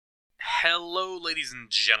Hello, ladies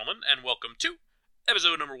and gentlemen, and welcome to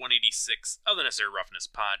episode number 186 of the Necessary Roughness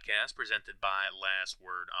Podcast, presented by Last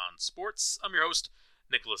Word on Sports. I'm your host,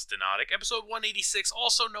 Nikolas Donadic. Episode 186,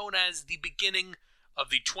 also known as the beginning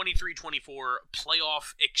of the 23-24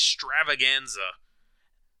 playoff extravaganza.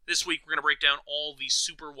 This week, we're going to break down all the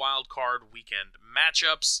Super Wild Card Weekend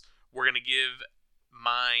matchups. We're going to give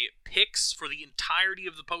my picks for the entirety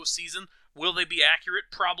of the postseason. Will they be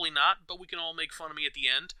accurate? Probably not, but we can all make fun of me at the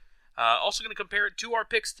end. Also going to compare it to our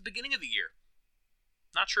picks at the beginning of the year.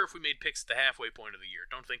 Not sure if we made picks at the halfway point of the year.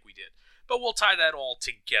 Don't think we did. But we'll tie that all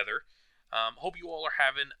together. Hope you all are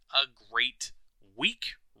having a great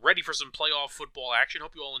week. Ready for some playoff football action.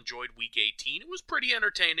 Hope you all enjoyed Week 18. It was pretty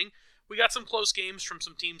entertaining. We got some close games from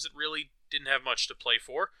some teams that really didn't have much to play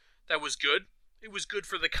for. That was good. It was good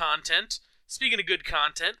for the content. Speaking of good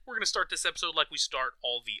content, we're going to start this episode like we start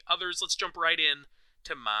all the others. Let's jump right in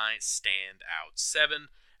to my standout 7.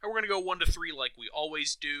 And we're going to go 1 to 3 like we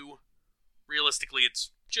always do. Realistically, it's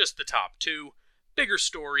just the top 2. Bigger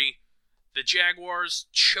story, the Jaguars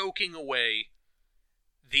choking away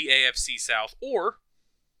the AFC South, or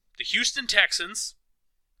the Houston Texans,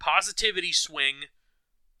 positivity swing,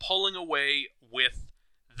 pulling away with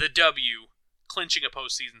the W, clinching a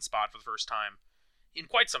postseason spot for the first time in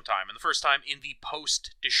quite some time, and the first time in the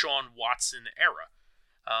post-Deshaun Watson era.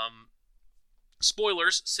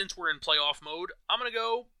 Spoilers, since we're in playoff mode, I'm going to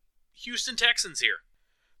go Houston Texans here.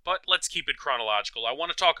 But let's keep it chronological. I want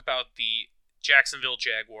to talk about the Jacksonville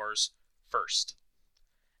Jaguars first.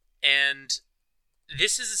 And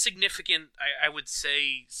this is a significant, I would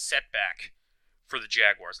say, setback for the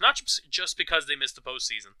Jaguars. Not just because they missed the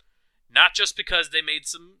postseason. Not just because they made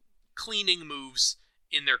some cleaning moves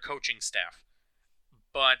in their coaching staff.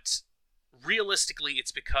 But realistically,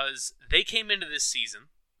 it's because they came into this season,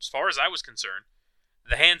 as far as I was concerned,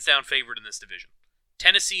 the hands-down favorite in this division.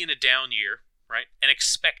 Tennessee in a down year, right? An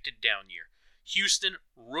expected down year. Houston,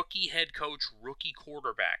 rookie head coach, rookie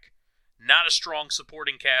quarterback. Not a strong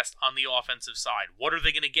supporting cast on the offensive side. What are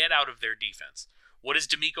they going to get out of their defense? What is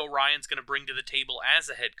DeMeco Ryans going to bring to the table as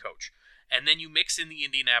a head coach? And then you mix in the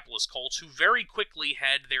Indianapolis Colts, who very quickly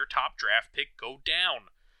had their top draft pick go down.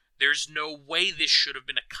 There's no way this should have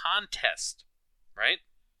been a contest, right?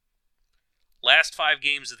 Last 5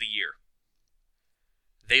 games of the year.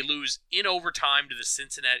 They lose in overtime to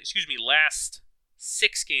the last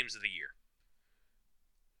 6 games of the year.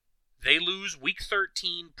 They lose Week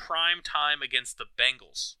 13 prime time against the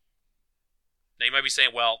Bengals. Now you might be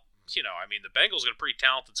saying, well, the Bengals got a pretty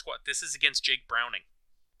talented squad. This is against Jake Browning.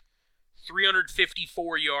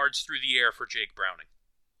 354 yards through the air for Jake Browning.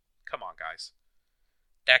 Come on, guys.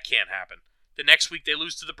 That can't happen. The next week they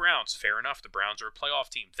lose to the Browns. Fair enough, the Browns are a playoff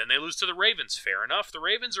team. Then they lose to the Ravens. Fair enough, the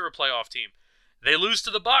Ravens are a playoff team. They lose to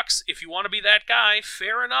the Bucs. If you want to be that guy,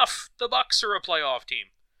 fair enough, the Bucs are a playoff team.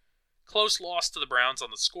 Close loss to the Browns on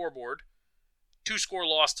the scoreboard. 2-score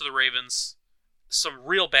loss to the Ravens. Some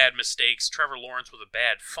real bad mistakes. Trevor Lawrence with a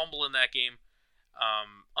bad fumble in that game.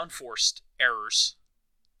 Unforced errors.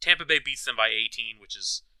 Tampa Bay beats them by 18, which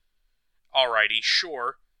is alrighty,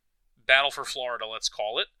 sure. Battle for Florida, let's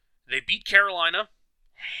call it. They beat Carolina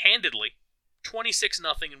handedly,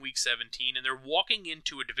 26-0 in Week 17, and they're walking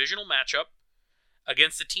into a divisional matchup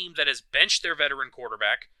against a team that has benched their veteran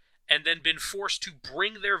quarterback and then been forced to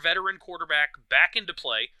bring their veteran quarterback back into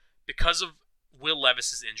play because of Will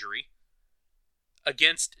Levis's injury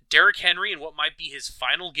against Derrick Henry in what might be his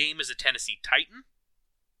final game as a Tennessee Titan.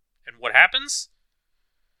 And what happens?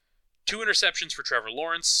 2 interceptions for Trevor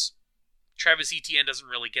Lawrence. Travis Etienne doesn't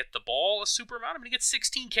really get the ball a super amount. He gets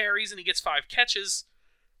 16 carries and he gets 5 catches.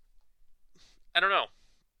 I don't know.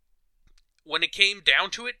 When it came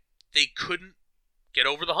down to it, they couldn't get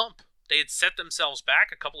over the hump. They had set themselves back.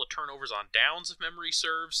 A couple of turnovers on downs, if memory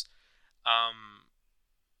serves.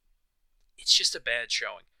 It's just a bad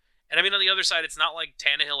showing. And on the other side, it's not like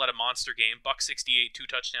Tannehill had a monster game. $168, 2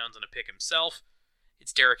 touchdowns and a pick himself.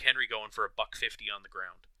 It's Derrick Henry going for $150 on the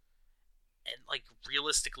ground. And,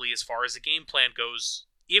 realistically, as far as the game plan goes,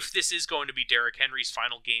 if this is going to be Derrick Henry's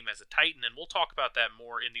final game as a Titan, and we'll talk about that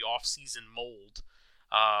more in the off-season mold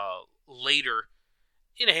later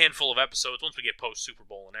in a handful of episodes, once we get post-Super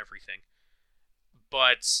Bowl and everything.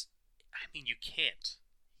 But, you can't.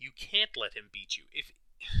 You can't let him beat you.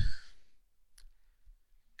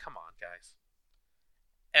 Come on, guys.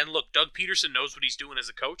 And look, Doug Peterson knows what he's doing as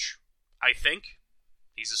a coach, I think.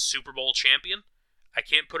 He's a Super Bowl champion. I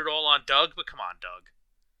can't put it all on Doug, but come on, Doug.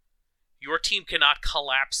 Your team cannot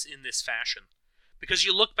collapse in this fashion. Because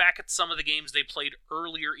you look back at some of the games they played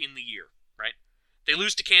earlier in the year, right? They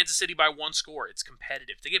lose to Kansas City by 1 score. It's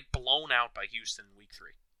competitive. They get blown out by Houston in Week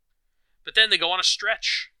 3. But then they go on a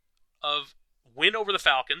stretch of win over the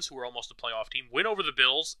Falcons, who are almost a playoff team, win over the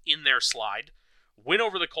Bills in their slide, win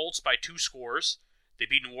over the Colts by 2 scores. They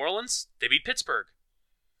beat New Orleans. They beat Pittsburgh.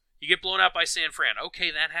 You get blown out by San Fran.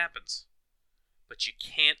 Okay, that happens. But you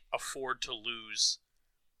can't afford to lose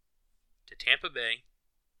to Tampa Bay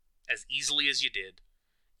as easily as you did.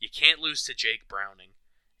 You can't lose to Jake Browning.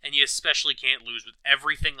 And you especially can't lose with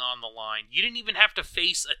everything on the line. You didn't even have to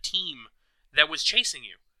face a team that was chasing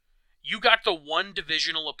you. You got the one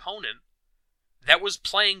divisional opponent that was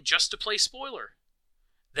playing just to play spoiler.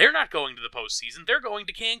 They're not going to the postseason. They're going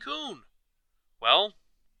to Cancun. Well,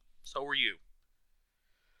 so were you.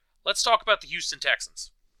 Let's talk about the Houston Texans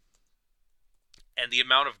and the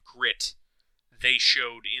amount of grit they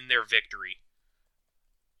showed in their victory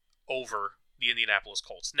over the Indianapolis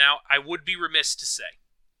Colts. Now, I would be remiss to say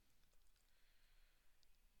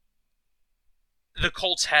the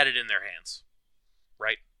Colts had it in their hands,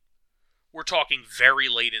 right? We're talking very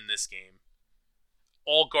late in this game.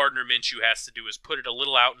 All Gardner Minshew has to do is put it a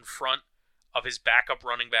little out in front of his backup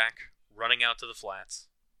running back, running out to the flats,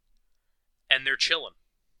 and they're chilling,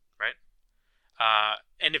 right?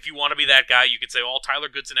 And if you want to be that guy, you could say all Tyler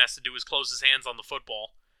Goodson has to do is close his hands on the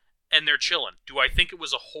football, and they're chilling. Do I think it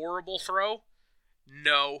was a horrible throw?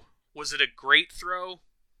 No. Was it a great throw?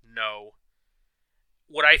 No.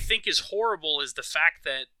 What I think is horrible is the fact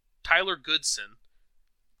that Tyler Goodson,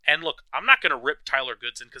 and look, I'm not going to rip Tyler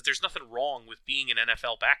Goodson because there's nothing wrong with being an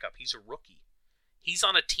NFL backup. He's a rookie. He's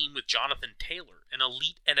on a team with Jonathan Taylor, an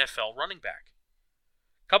elite NFL running back.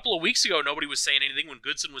 A couple of weeks ago, nobody was saying anything when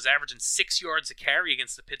Goodson was averaging 6 yards a carry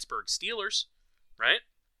against the Pittsburgh Steelers, right?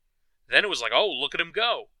 Then it was like, oh, look at him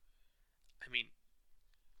go. I mean,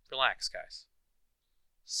 relax, guys.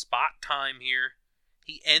 Spot time here.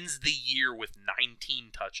 He ends the year with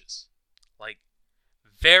 19 touches. Like,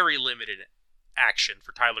 very limited action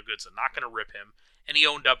for Tyler Goodson. Not going to rip him. And he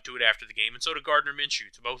owned up to it after the game, and so did Gardner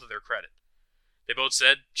Minshew, to both of their credit. They both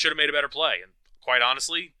said, should have made a better play. And quite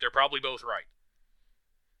honestly, they're probably both right.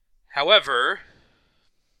 However,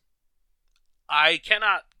 I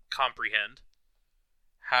cannot comprehend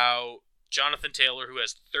how Jonathan Taylor, who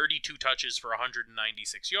has 32 touches for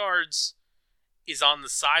 196 yards, is on the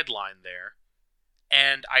sideline there.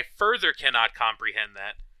 And I further cannot comprehend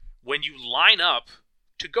that when you line up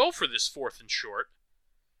to go for this 4th and short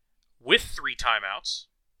with 3 timeouts,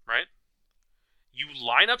 right? You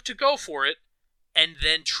line up to go for it and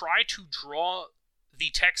then try to draw the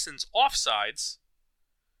Texans offsides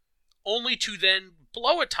only to then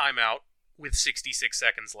blow a timeout with 66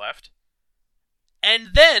 seconds left. And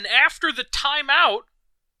then after the timeout,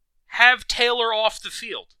 have Taylor off the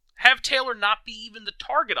field. Have Taylor not be even the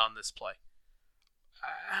target on this play.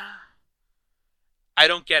 I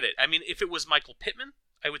don't get it. I mean, if it was Michael Pittman,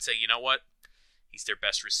 I would say, you know what? He's their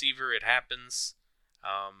best receiver. It happens.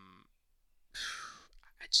 I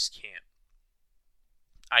just can't.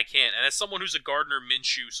 I can't. And as someone who's a Gardner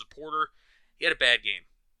Minshew supporter, he had a bad game.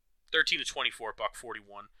 13-24, $141.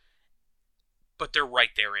 But they're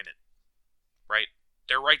right there in it. Right?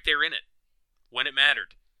 They're right there in it. When it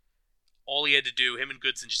mattered. All he had to do, him and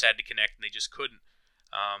Goodson just had to connect, and they just couldn't.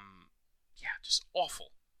 Yeah, just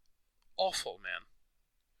awful. Awful, man.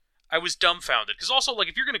 I was dumbfounded. Because also, like,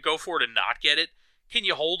 if you're going to go for it and not get it, can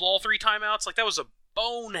you hold all 3 timeouts? Like, that was a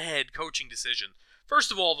bonehead coaching decision.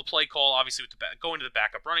 First of all, the play call, obviously, with going to the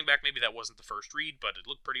backup running back, maybe that wasn't the first read, but it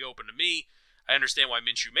looked pretty open to me. I understand why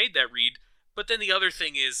Minshew made that read. But then the other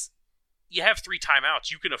thing is, you have 3 timeouts.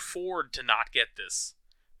 You can afford to not get this.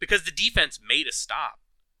 Because the defense made a stop.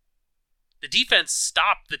 The defense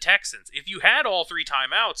stopped the Texans. If you had all 3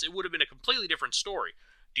 timeouts, it would have been a completely different story.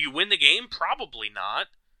 Do you win the game? Probably not.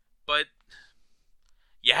 But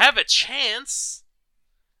you have a chance.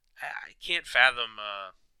 I can't fathom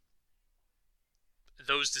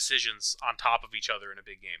those decisions on top of each other in a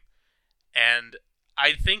big game. And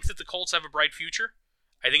I think that the Colts have a bright future.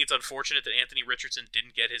 I think it's unfortunate that Anthony Richardson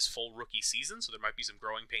didn't get his full rookie season, so there might be some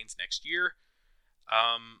growing pains next year.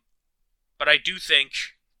 But I do think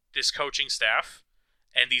this coaching staff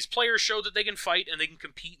and these players show that they can fight and they can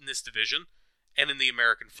compete in this division and in the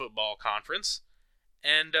American Football Conference.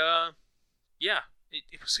 And, yeah,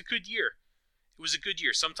 it was a good year. It was a good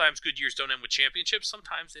year. Sometimes good years don't end with championships.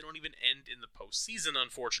 Sometimes they don't even end in the postseason,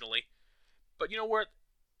 unfortunately. But you know what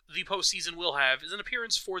the postseason will have is an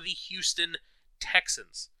appearance for the Houston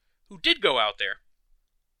Texans, who did go out there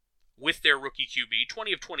with their rookie QB,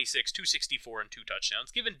 20 of 26, 264 and 2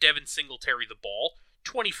 touchdowns, given Devin Singletary the ball,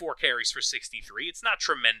 24 carries for 63. It's not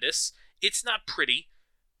tremendous. It's not pretty,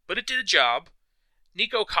 but it did a job.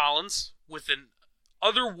 Nico Collins with an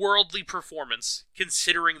otherworldly performance,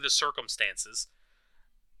 considering the circumstances.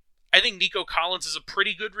 I think Nico Collins is a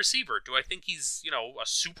pretty good receiver. Do I think he's, a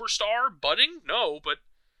superstar budding? No, but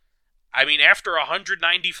I mean, after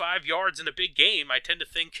 195 yards in a big game, I tend to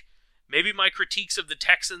think maybe my critiques of the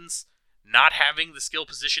Texans not having the skill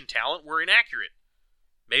position talent were inaccurate.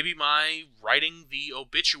 Maybe my writing the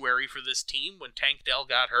obituary for this team when Tank Dell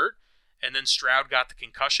got hurt and then Stroud got the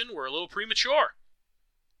concussion were a little premature.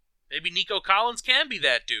 Maybe Nico Collins can be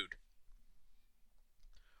that dude.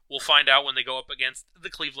 We'll find out when they go up against the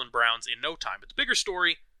Cleveland Browns in no time. But the bigger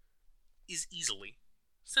story is easily,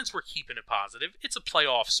 since we're keeping it positive, it's a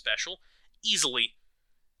playoff special, easily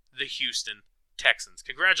the Houston Texans.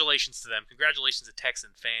 Congratulations to them. Congratulations to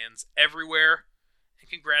Texan fans everywhere. And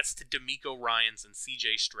congrats to DeMeco Ryans and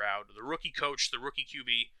CJ Stroud, the rookie coach, the rookie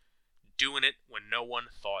QB, doing it when no one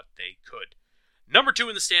thought they could. Number 2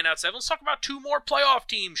 in the standout 7. Let's talk about 2 more playoff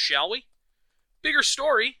teams, shall we? Bigger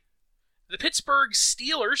story. The Pittsburgh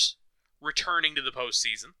Steelers returning to the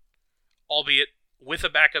postseason, albeit with a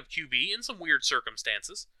backup QB in some weird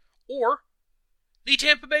circumstances, or the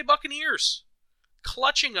Tampa Bay Buccaneers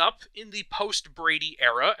clutching up in the post-Brady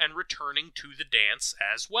era and returning to the dance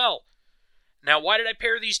as well. Now, why did I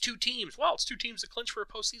pair these 2 teams? Well, it's 2 teams that clinch for a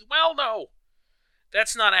postseason. Well, no,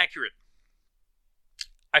 that's not accurate.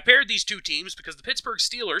 I paired these 2 teams because the Pittsburgh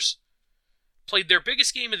Steelers played their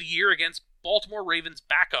biggest game of the year against Baltimore Ravens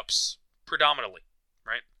backups, predominantly,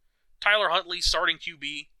 right? Tyler Huntley, starting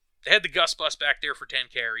QB. They had the Gus Bus back there for 10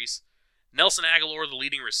 carries. Nelson Aguilar, the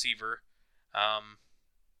leading receiver.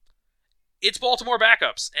 It's Baltimore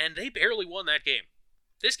backups, and they barely won that game.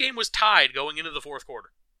 This game was tied going into the fourth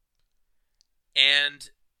quarter. And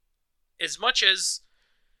as much as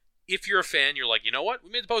if you're a fan, you're like, you know what? We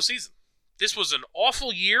made the postseason. This was an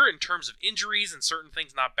awful year in terms of injuries and certain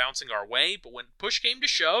things not bouncing our way, but when push came to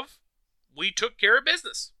shove, we took care of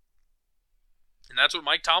business. And that's what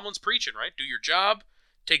Mike Tomlin's preaching, right? Do your job,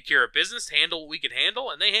 take care of business, handle what we can handle,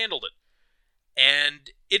 and they handled it. And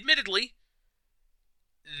admittedly,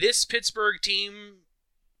 this Pittsburgh team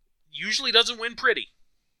usually doesn't win pretty.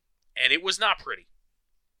 And it was not pretty.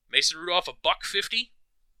 Mason Rudolph, $150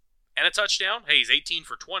 and a touchdown. Hey, he's 18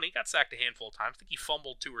 for 20. Got sacked a handful of times. I think he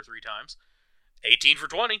fumbled 2 or 3 times. 18 for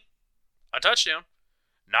 20. A touchdown.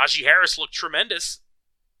 Najee Harris looked tremendous.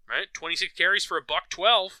 Right? 26 carries for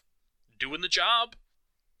 $112. Doing the job.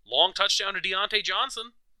 Long touchdown to Deontay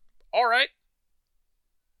Johnson. All right.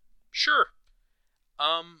 Sure.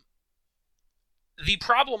 The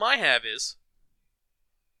problem I have is,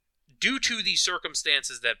 due to the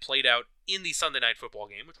circumstances that played out in the Sunday Night Football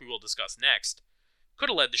game, which we will discuss next, could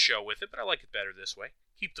have led the show with it, but I like it better this way.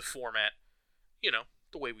 Keep the format,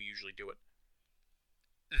 the way we usually do it.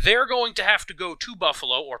 They're going to have to go to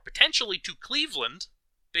Buffalo or potentially to Cleveland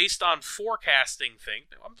based on forecasting thing.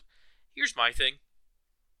 Here's my thing.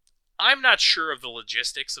 I'm not sure of the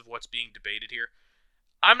logistics of what's being debated here.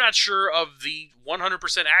 I'm not sure of the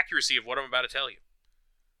 100% accuracy of what I'm about to tell you.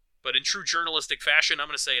 But in true journalistic fashion, I'm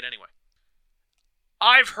going to say it anyway.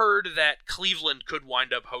 I've heard that Cleveland could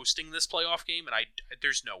wind up hosting this playoff game, and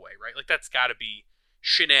there's no way, right? Like, that's got to be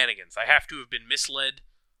shenanigans. I have to have been misled,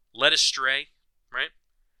 led astray, right?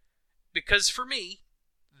 Because for me,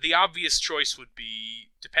 the obvious choice would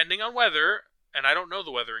be, depending on weather, and I don't know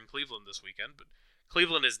the weather in Cleveland this weekend, but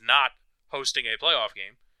Cleveland is not hosting a playoff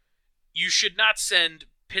game. You should not send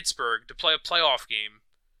Pittsburgh to play a playoff game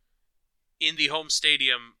in the home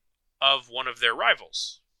stadium of one of their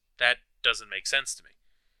rivals. That doesn't make sense to me.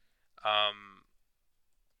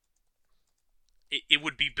 It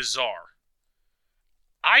would be bizarre.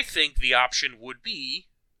 I think the option would be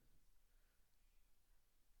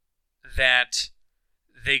that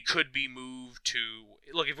they could be moved to...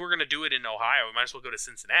 Look, if we're going to do it in Ohio, we might as well go to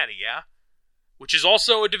Cincinnati, yeah? Which is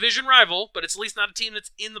also a division rival, but it's at least not a team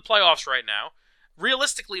that's in the playoffs right now.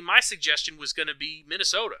 Realistically, my suggestion was going to be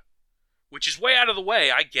Minnesota, which is way out of the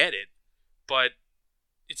way. I get it, but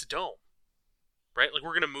it's a dome, right? Like, we're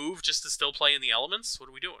going to move just to still play in the elements? What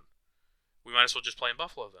are we doing? We might as well just play in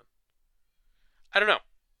Buffalo then. I don't know.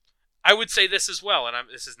 I would say this as well, and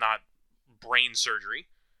this is not brain surgery.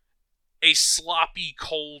 A sloppy,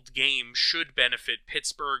 cold game should benefit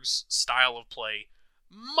Pittsburgh's style of play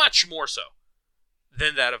much more so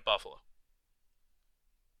than that of Buffalo.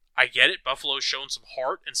 I get it. Buffalo's shown some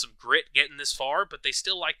heart and some grit getting this far, but they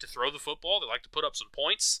still like to throw the football. They like to put up some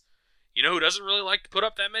points. You know who doesn't really like to put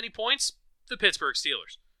up that many points? The Pittsburgh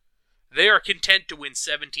Steelers. They are content to win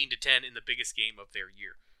 17-10 in the biggest game of their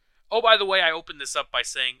year. Oh, by the way, I opened this up by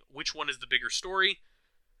saying which one is the bigger story.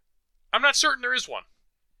 I'm not certain there is one.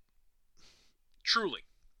 Truly.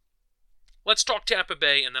 Let's talk Tampa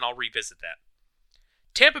Bay, and then I'll revisit that.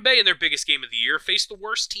 Tampa Bay, in their biggest game of the year, faced the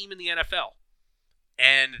worst team in the NFL.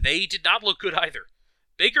 And they did not look good either.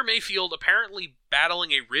 Baker Mayfield apparently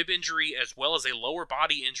battling a rib injury as well as a lower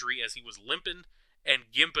body injury as he was limping and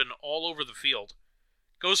gimping all over the field.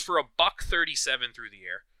 Goes for a $137 through the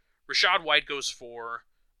air. Rachaad White goes for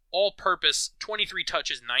all-purpose 23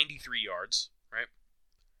 touches, 93 yards, right?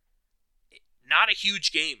 Not a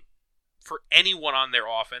huge game for anyone on their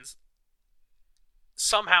offense.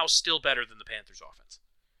 Somehow still better than the Panthers' offense.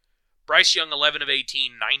 Bryce Young, 11 of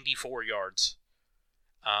 18, 94 yards.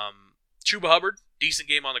 Chuba Hubbard, decent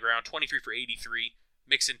game on the ground, 23 for 83.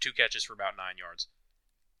 Mixon, 2 catches for about 9 yards.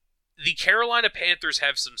 The Carolina Panthers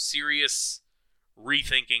have some serious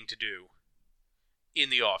rethinking to do in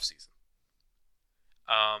the offseason.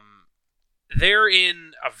 They're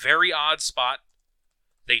in a very odd spot.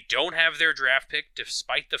 They don't have their draft pick,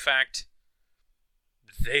 despite the fact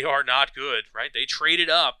they are not good, right? They traded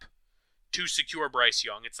up to secure Bryce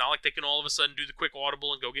Young. It's not like they can all of a sudden do the quick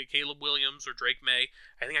audible and go get Caleb Williams or Drake May.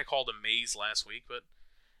 I think I called him Mays last week, but,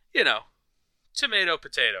 tomato,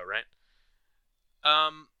 potato, right?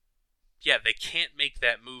 Yeah, they can't make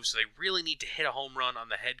that move, so they really need to hit a home run on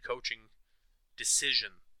the head coaching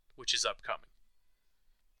decision, which is upcoming.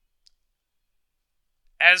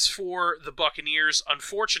 As for the Buccaneers,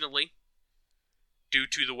 unfortunately, due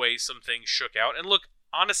to the way some things shook out, and look,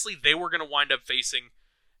 honestly, they were going to wind up facing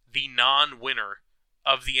the non-winner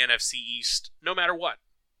of the NFC East, no matter what.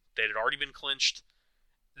 They had already been clinched.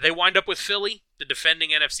 They wind up with Philly, the defending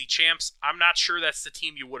NFC champs. I'm not sure that's the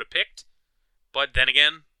team you would have picked, but then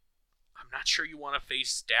again, I'm not sure you want to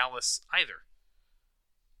face Dallas either.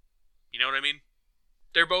 You know what I mean?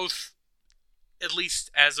 They're both, at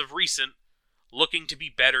least as of recent, looking to be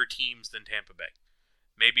better teams than Tampa Bay.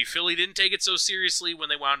 Maybe Philly didn't take it so seriously when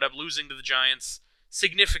they wound up losing to the Giants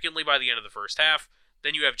significantly by the end of the first half.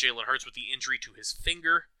 Then you have Jalen Hurts with the injury to his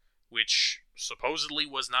finger, which supposedly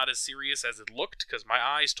was not as serious as it looked, because my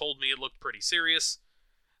eyes told me it looked pretty serious.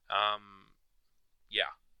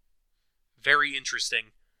 Yeah. Very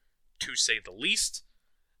interesting, to say the least.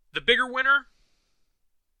 The bigger winner?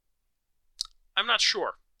 I'm not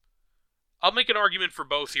sure. I'll make an argument for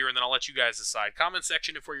both here, and then I'll let you guys decide. Comment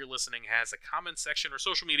section, if where you're listening has a comment section, or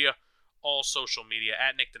social media, all social media,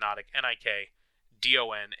 at Nick Donadic, Nikdonadic.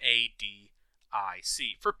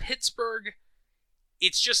 For Pittsburgh,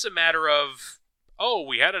 it's just a matter of,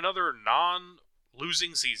 we had another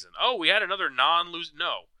non-losing season. We had another non-losing...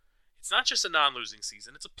 No, it's not just a non-losing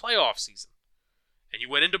season, it's a playoff season. And you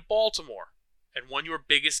went into Baltimore and won your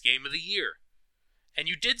biggest game of the year. And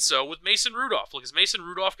you did so with Mason Rudolph. Look, is Mason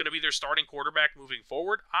Rudolph going to be their starting quarterback moving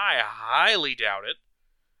forward? I highly doubt it.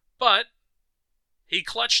 But he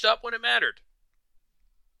clutched up when it mattered.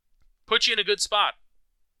 Put you in a good spot.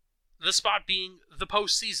 The spot being the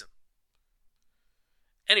postseason.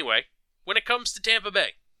 Anyway, when it comes to Tampa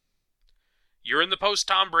Bay, you're in the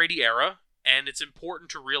post-Tom Brady era, and it's important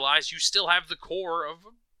to realize you still have the core of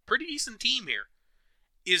a pretty decent team here.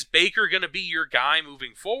 Is Baker going to be your guy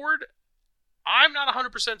moving forward? I'm not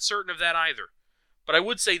 100% certain of that either. But I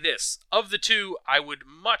would say this. Of the two, I would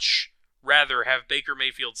much rather have Baker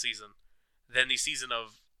Mayfield's season than the season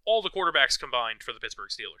of all the quarterbacks combined for the Pittsburgh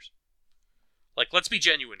Steelers. Like, let's be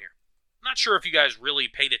genuine here. I'm not sure if you guys really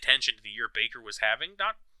paid attention to the year Baker was having.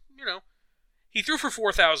 He threw for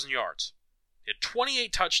 4,000 yards. He had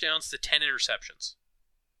 28 touchdowns to 10 interceptions.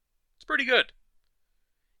 It's pretty good.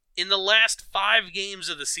 In the last 5 games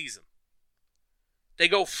of the season, they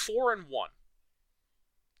go 4-1.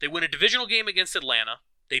 They win a divisional game against Atlanta.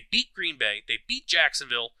 They beat Green Bay. They beat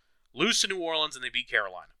Jacksonville, lose to New Orleans, and they beat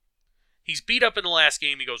Carolina. He's beat up in the last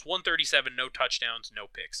game. He goes 137, no touchdowns, no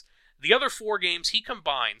picks. The other 4 games, he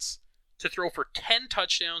combines to throw for 10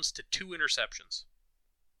 touchdowns to 2 interceptions.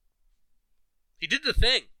 He did the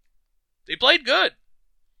thing. They played good.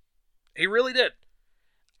 He really did.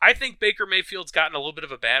 I think Baker Mayfield's gotten a little bit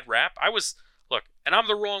of a bad rap. Look, and I'm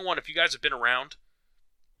the wrong one if you guys have been around.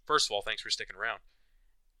 First of all, thanks for sticking around.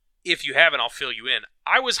 If you haven't, I'll fill you in.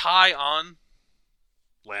 I was high on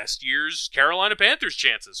last year's Carolina Panthers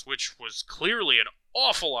chances, which was clearly an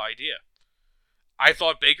awful idea. I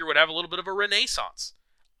thought Baker would have a little bit of a renaissance.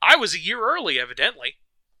 I was a year early, evidently.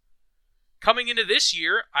 Coming into this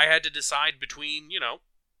year, I had to decide between,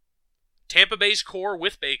 Tampa Bay's core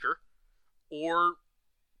with Baker or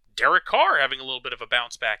Derek Carr having a little bit of a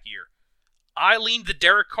bounce-back year. I leaned the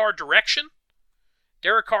Derek Carr direction.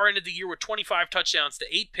 Derek Carr ended the year with 25 touchdowns to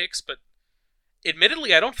 8 picks, but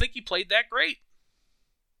admittedly, I don't think he played that great.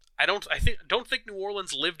 I don't think New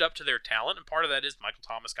Orleans lived up to their talent, and part of that is Michael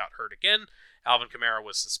Thomas got hurt again. Alvin Kamara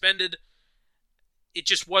was suspended. It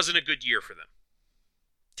just wasn't a good year for them.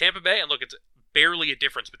 Tampa Bay, and look, it's barely a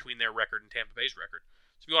difference between their record and Tampa Bay's record.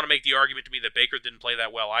 So if you want to make the argument to me that Baker didn't play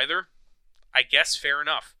that well either, I guess fair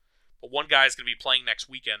enough. But one guy is going to be playing next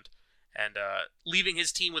weekend and leaving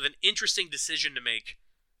his team with an interesting decision to make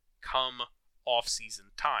come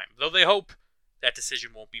off-season time. Though they hope that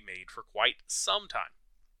decision won't be made for quite some time.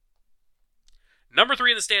 Number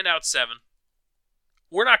 3 in the standout 7.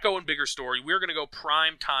 We're not going bigger story. We're going to go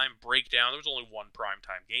prime time breakdown. There was only one prime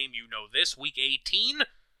time game. You know this. Week 18.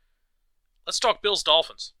 Let's talk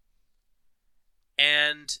Bills-Dolphins.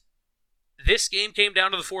 And this game came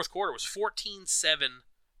down to the fourth quarter. It was 14-7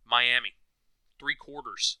 Miami. 3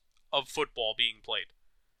 quarters of football being played.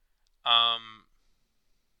 I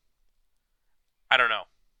don't know.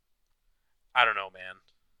 Man.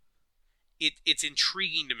 It's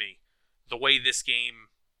intriguing to me the way this game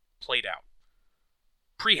played out.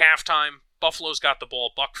 Pre-halftime, Buffalo's got the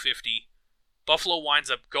ball, $1.50. Buffalo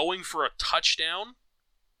winds up going for a touchdown.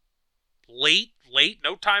 Late,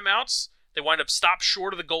 no timeouts. They wind up stopped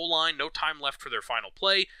short of the goal line, no time left for their final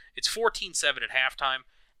play. It's 14-7 at halftime,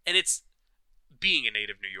 and it's, being a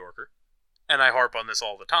native New Yorker, and I harp on this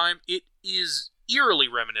all the time, it is eerily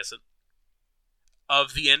reminiscent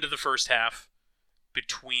of the end of the first half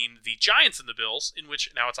between the Giants and the Bills, in which,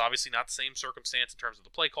 now it's obviously not the same circumstance in terms of the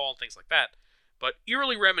play call and things like that, but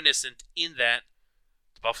eerily reminiscent in that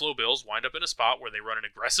the Buffalo Bills wind up in a spot where they run an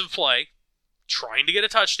aggressive play, trying to get a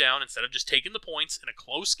touchdown instead of just taking the points in a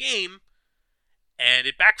close game, and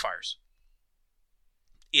it backfires.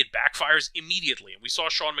 It backfires immediately, and we saw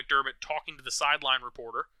Sean McDermott talking to the sideline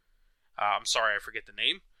reporter, I'm sorry, I forget the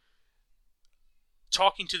name,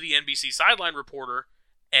 talking to the NBC sideline reporter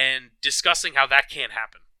and discussing how that can't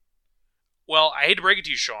happen. Well, I hate to break it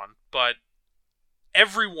to you, Sean, but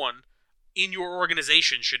everyone in your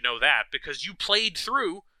organization should know that because you played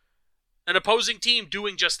through an opposing team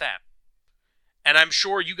doing just that. And I'm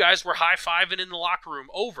sure you guys were high-fiving in the locker room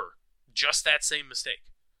over just that same mistake.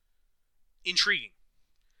 Intriguing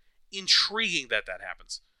that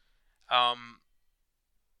happens.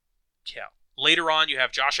 Later on, you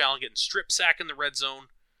have Josh Allen getting strip sack in the red zone.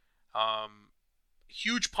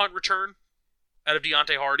 Huge punt return out of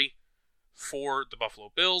Deontay Hardy for the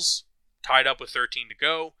Buffalo Bills. Tied up with 13 to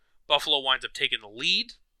go. Buffalo winds up taking the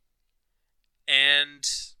lead. And,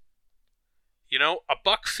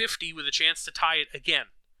 $1.50 with a chance to tie it again.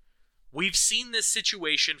 We've seen this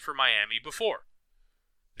situation for Miami before.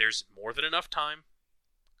 There's more than enough time.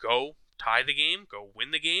 Go tie the game. Go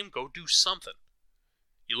win the game. Go do something.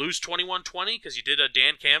 You lose 21-20 because you did a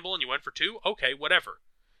Dan Campbell and you went for 2? Okay, whatever.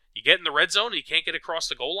 You get in the red zone and you can't get across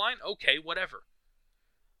the goal line? Okay, whatever.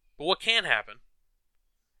 But what can happen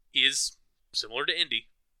is, similar to Indy,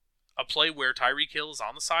 a play where Tyreek Hill is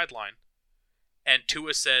on the sideline and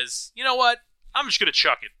Tua says, you know what? I'm just going to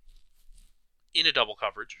chuck it into double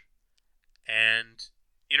coverage. And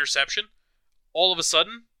interception. All of a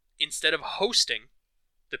sudden, instead of hosting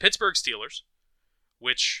the Pittsburgh Steelers,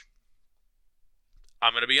 which,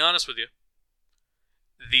 I'm going to be honest with you,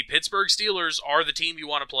 the Pittsburgh Steelers are the team you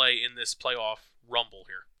want to play in this playoff rumble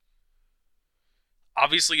here.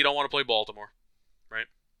 Obviously, you don't want to play Baltimore, right?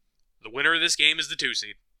 The winner of this game is the 2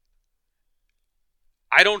 seed.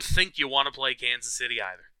 I don't think you want to play Kansas City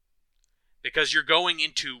either, because you're going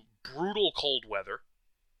into brutal cold weather,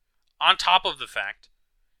 on top of the fact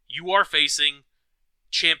you are facing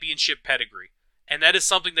championship pedigree, and that is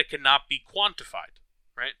something that cannot be quantified,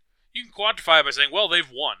 right? You can quantify it by saying, well,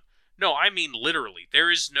 they've won. No, I mean literally. There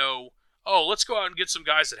is no, let's go out and get some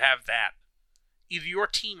guys that have that. Either your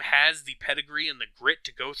team has the pedigree and the grit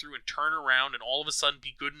to go through and turn around and all of a sudden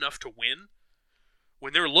be good enough to win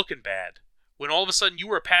when they're looking bad. When all of a sudden you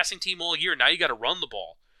were a passing team all year, now you got to run the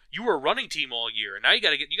ball. You were a running team all year, and now you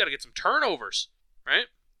got to get some turnovers, right?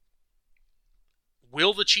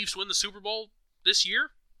 Will the Chiefs win the Super Bowl this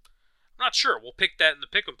year? I'm not sure. We'll pick that in the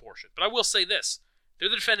pick'em portion. But I will say this. They're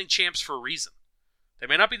the defending champs for a reason. They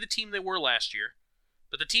may not be the team they were last year,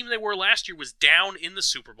 but the team they were last year was down in the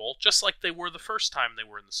Super Bowl, just like they were the first time they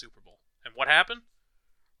were in the Super Bowl. And what happened?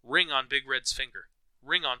 Ring on Big Red's finger.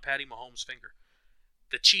 Ring on Patty Mahomes' finger.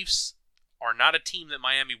 The Chiefs are not a team that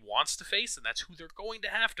Miami wants to face, and that's who they're going to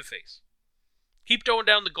have to face. Keep going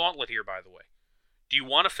down the gauntlet here, by the way. Do you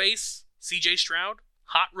want to face C.J. Stroud,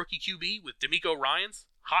 hot rookie QB, with DeMeco Ryans,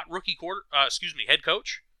 hot rookie head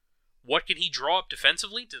coach? What can he draw up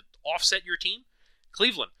defensively to offset your team?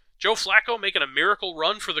 Cleveland, Joe Flacco making a miracle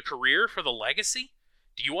run for the career, for the legacy?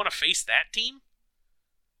 Do you want to face that team?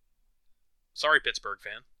 Sorry, Pittsburgh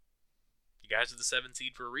fan. You guys are the 7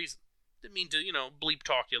 seed for a reason. Didn't mean to, bleep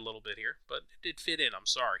talk you a little bit here, but it did fit in. I'm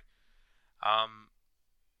sorry.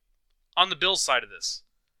 On the Bills side of this,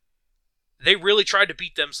 they really tried to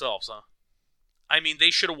beat themselves, huh? I mean,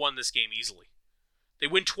 they should have won this game easily. They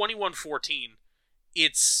win 21-14.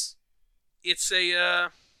 It's a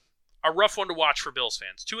rough one to watch for Bills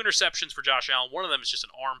fans. 2 interceptions for Josh Allen. One of them is just an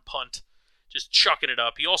arm punt, just chucking it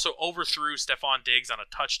up. He also overthrew Stephon Diggs on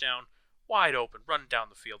a touchdown, wide open, running down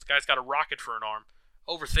the field. The guy's got a rocket for an arm.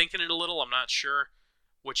 Overthinking it a little, I'm not sure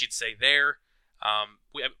what you'd say there. I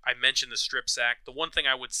mentioned the strip sack. The one thing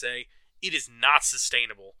I would say, it is not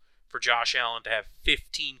sustainable for Josh Allen to have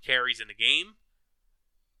 15 carries in a game,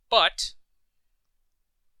 but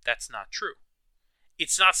that's not true.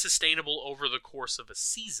 It's not sustainable over the course of a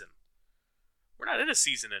season. We're not in a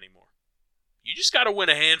season anymore. You just got to win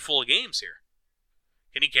a handful of games here.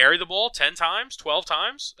 Can he carry the ball 10 times, 12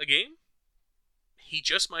 times a game? He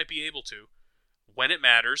just might be able to when it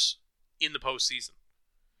matters in the postseason.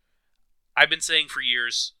 I've been saying for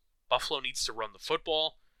years, Buffalo needs to run the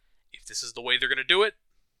football. If this is the way they're going to do it,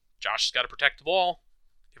 Josh has got to protect the ball.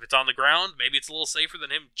 If it's on the ground, maybe it's a little safer than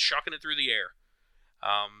him chucking it through the air.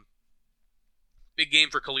 Big game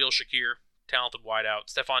for Khalil Shakir, talented wideout.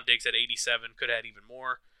 Stephon Diggs at 87, could have had even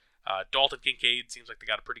more. Dalton Kincaid, seems like they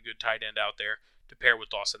got a pretty good tight end out there to pair with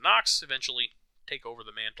Dawson Knox, eventually take over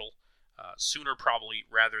the mantle sooner probably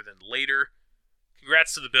rather than later.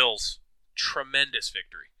 Congrats to the Bills. Tremendous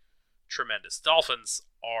victory. Tremendous. Dolphins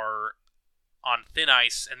are on thin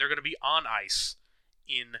ice, and they're going to be on ice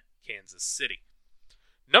in Kansas City.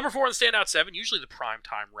 Number 4 in the Standout 7, usually the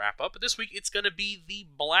primetime wrap-up, but this week it's going to be the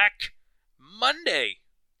Black Monday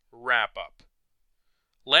wrap-up.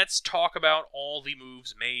 Let's talk about all the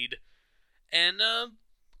moves made and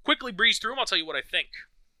quickly breeze through them. I'll tell you what I think.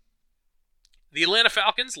 The Atlanta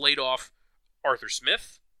Falcons laid off Arthur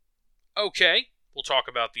Smith. Okay, we'll talk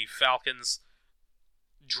about the Falcons'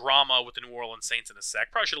 drama with the New Orleans Saints in a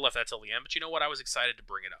sec. Probably should have left that till the end, but you know what? I was excited to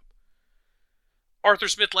bring it up. Arthur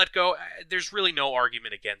Smith let go. There's really no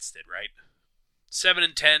argument against it, right?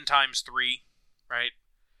 7-10 times 3, right?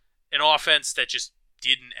 An offense that just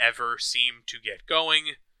didn't ever seem to get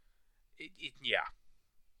going. Yeah.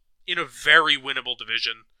 In a very winnable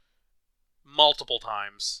division. Multiple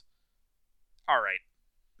times. All right.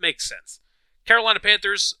 Makes sense. Carolina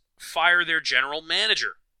Panthers fire their general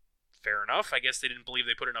manager. Fair enough. I guess they didn't believe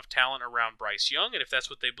they put enough talent around Bryce Young, and if that's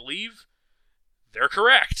what they believe, they're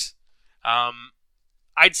correct.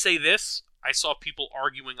 I'd say this. I saw people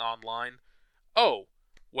arguing online. Oh,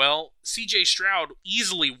 well, C.J. Stroud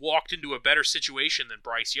easily walked into a better situation than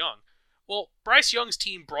Bryce Young. Well, Bryce Young's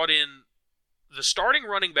team brought in the starting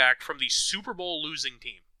running back from the Super Bowl losing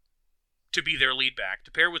team to be their lead back,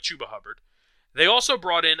 to pair with Chuba Hubbard. They also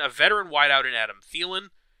brought in a veteran wideout in Adam Thielen.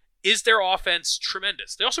 Is their offense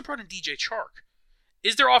tremendous? They also brought in DJ Chark.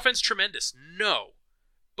 Is their offense tremendous? No.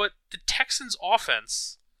 But the Texans'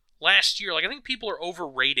 offense last year, I think people are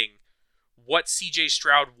overrating what C.J.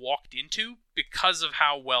 Stroud walked into because of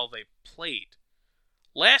how well they played.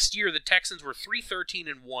 Last year, the Texans were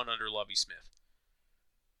 3-13-1 under Lovie Smith.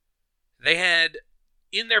 They had,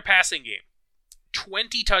 in their passing game,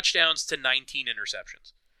 20 touchdowns to 19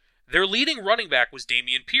 interceptions. Their leading running back was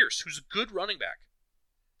Dameon Pierce, who's a good running back.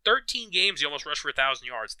 13 games, he almost rushed for 1,000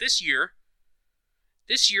 yards. This year,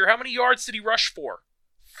 how many yards did he rush for?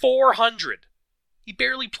 400. He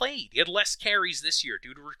barely played. He had less carries this year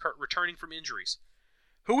due to returning from injuries.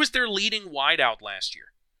 Who was their leading wideout last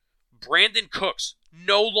year? Brandon Cooks,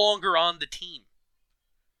 no longer on the team.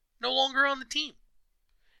 No longer on the team.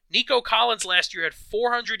 Nico Collins last year had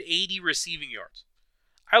 480 receiving yards.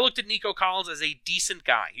 I looked at Nico Collins as a decent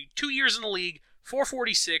guy. 2 years in the league,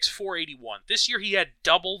 446, 481. This year he had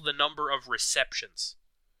double the number of receptions.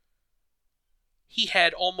 He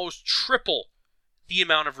had almost triple the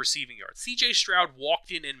amount of receiving yards. C.J. Stroud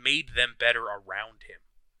walked in and made them better around him.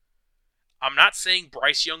 I'm not saying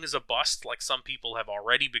Bryce Young is a bust like some people have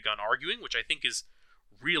already begun arguing, which I think is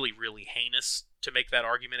really, really heinous to make that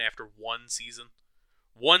argument after one season.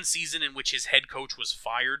 One season in which his head coach was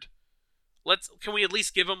fired. Can we at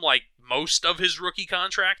least give him most of his rookie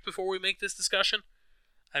contract before we make this discussion?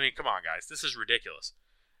 I mean, come on, guys. This is ridiculous.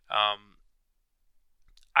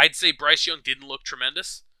 I'd say Bryce Young didn't look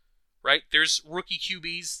tremendous, right? There's rookie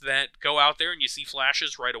QBs that go out there and you see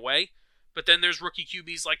flashes right away, but then there's rookie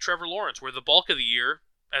QBs like Trevor Lawrence, where the bulk of the year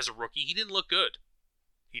as a rookie, he didn't look good.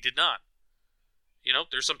 He did not.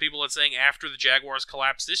 There's some people that saying after the Jaguars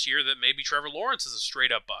collapsed this year that maybe Trevor Lawrence is a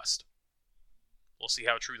straight-up bust. We'll see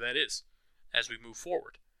how true that is as we move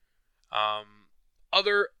forward.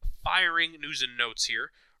 Other firing news and notes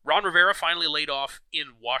here. Ron Rivera finally laid off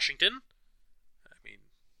in Washington. I mean,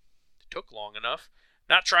 it took long enough.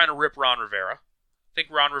 Not trying to rip Ron Rivera. I think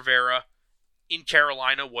Ron Rivera in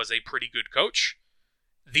Carolina was a pretty good coach.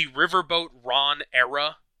 The Riverboat Ron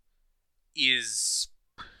era is...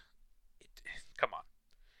 Come on.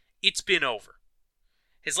 It's been over.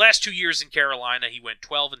 His last 2 years in Carolina, he went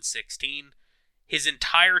 12-16. His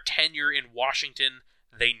entire tenure in Washington,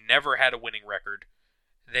 they never had a winning record.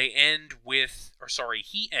 He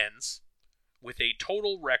ends with a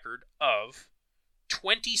total record of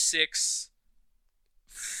 26-40-1.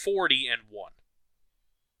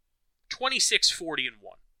 26-40-1.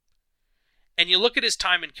 And you look at his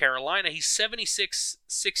time in Carolina, he's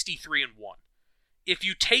 76-63-1. If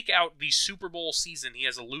you take out the Super Bowl season, he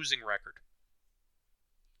has a losing record.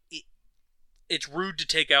 It's rude to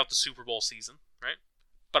take out the Super Bowl season, right?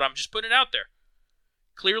 But I'm just putting it out there.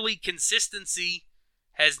 Clearly, consistency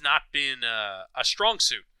has not been a strong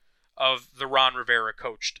suit of the Ron Rivera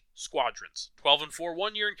coached squadrons. 12-4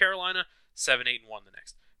 one year in Carolina, 7-8-1 the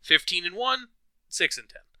next. 15-1, 6-10.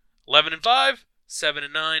 11-5,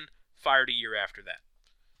 7-9, fired a year after that.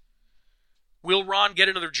 Will Ron get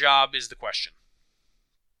another job is the question.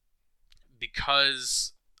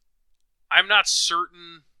 Because I'm not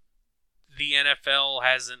certain the NFL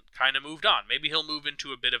hasn't kind of moved on. Maybe he'll move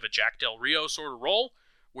into a bit of a Jack Del Rio sort of role,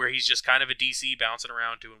 where he's just kind of a DC bouncing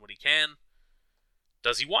around doing what he can.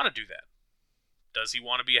 Does he want to do that? Does he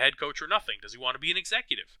want to be a head coach or nothing? Does he want to be an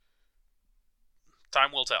executive?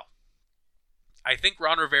 Time will tell. I think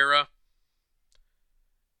Ron Rivera,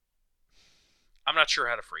 I'm not sure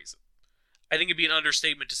how to phrase it. I think it'd be an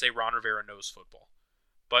understatement to say Ron Rivera knows football.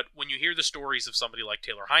 But when you hear the stories of somebody like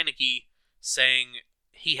Taylor Heinicke saying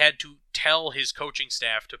he had to tell his coaching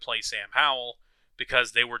staff to play Sam Howell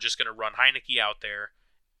because they were just going to run Heinicke out there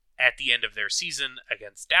at the end of their season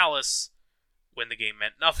against Dallas when the game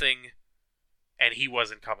meant nothing and he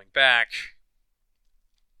wasn't coming back.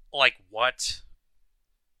 Like, what?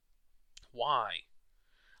 Why?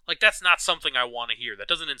 Like, that's not something I want to hear. That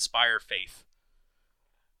doesn't inspire faith.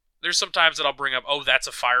 There's some times that I'll bring up, oh, that's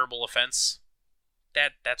a fireable offense.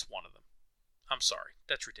 That's one of them. I'm sorry.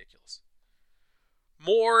 That's ridiculous.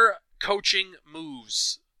 More coaching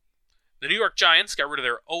moves. The New York Giants got rid of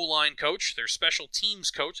their O-line coach, their special teams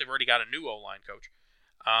coach. They've already got a new O-line coach.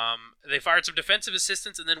 They fired some defensive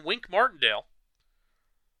assistants, and then Wink Martindale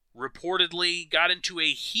reportedly got into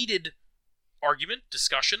a heated argument,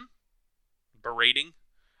 discussion, berating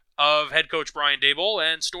of head coach Brian Daboll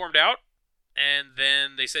and stormed out. And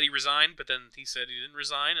then they said he resigned, but then he said he didn't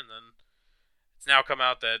resign, and then it's now come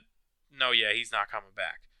out that, no, yeah, he's not coming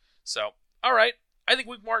back. So, all right. I think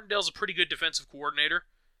Wink Martindale's a pretty good defensive coordinator.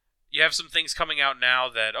 You have some things coming out now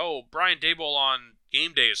that, oh, Brian Daboll on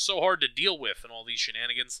game day is so hard to deal with and all these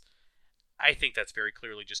shenanigans. I think that's very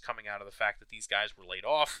clearly just coming out of the fact that these guys were laid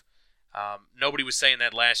off. Nobody was saying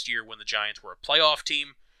that last year when the Giants were a playoff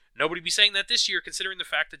team. Nobody be saying that this year considering the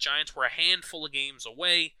fact the Giants were a handful of games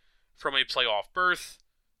away from a playoff berth,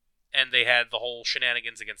 and they had the whole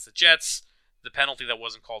shenanigans against the Jets, the penalty that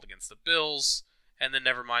wasn't called against the Bills, and then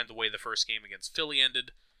never mind the way the first game against Philly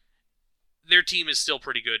ended. Their team is still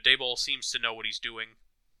pretty good. Daboll seems to know what he's doing.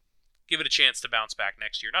 Give it a chance to bounce back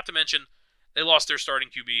next year. Not to mention, they lost their starting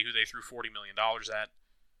QB, who they threw $40 million at.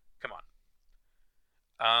 Come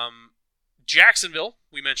on. Jacksonville,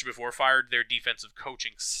 we mentioned before, fired their defensive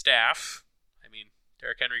coaching staff. I mean,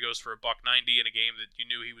 Derrick Henry goes for $190 in a game that you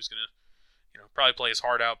knew he was going to, probably play his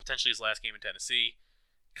heart out, potentially his last game in Tennessee.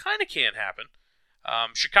 Kind of can happen.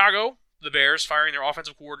 Chicago, the Bears, firing their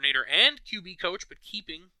offensive coordinator and QB coach, but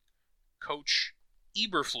keeping Coach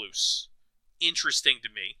Eberflus. Interesting to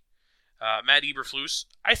me. Matt Eberflus,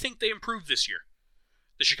 I think they improved this year.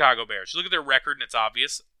 The Chicago Bears. You look at their record and it's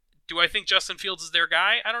obvious. Do I think Justin Fields is their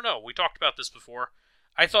guy? I don't know. We talked about this before.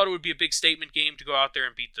 I thought it would be a big statement game to go out there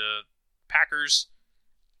and beat the Packers.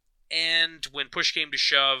 And when push came to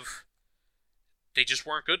shove, they just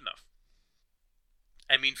weren't good enough.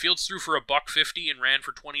 I mean, Fields threw for $150 and ran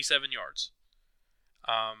for 27 yards.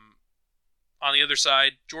 On the other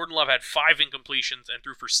side, Jordan Love had 5 incompletions and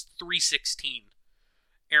threw for 316.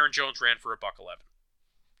 Aaron Jones ran for $111.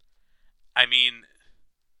 I mean,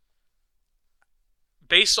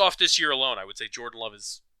 based off this year alone, I would say Jordan Love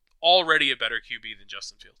is already a better QB than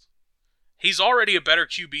Justin Fields. He's already a better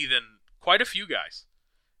QB than quite a few guys.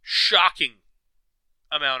 Shocking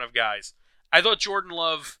amount of guys. I thought Jordan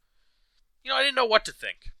Love, I didn't know what to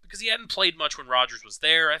think because he hadn't played much when Rodgers was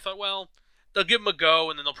there. I thought, well, they'll give him a go,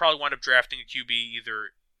 and then they'll probably wind up drafting a QB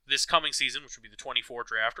either this coming season, which would be the 24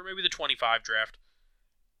 draft, or maybe the 25 draft.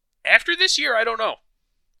 After this year, I don't know.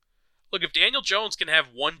 Look, if Daniel Jones can have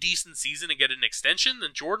one decent season and get an extension,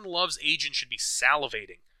 then Jordan Love's agent should be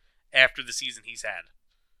salivating after the season he's had.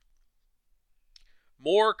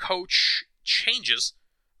 More coach changes.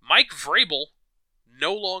 Mike Vrabel,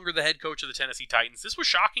 no longer the head coach of the Tennessee Titans. This was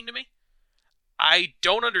shocking to me. I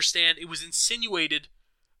don't understand. It was insinuated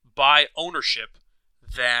by ownership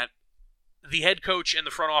that the head coach and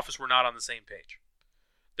the front office were not on the same page.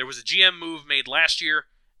 There was a GM move made last year,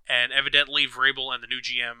 and evidently Vrabel and the new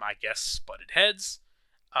GM, I guess, butted heads.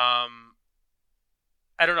 I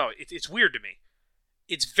don't know. It's weird to me.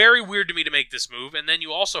 It's very weird to me to make this move, and then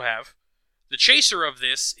you also have the chaser of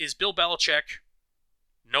this is Bill Belichick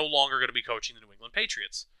no longer going to be coaching the New England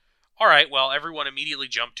Patriots. All right, well, everyone immediately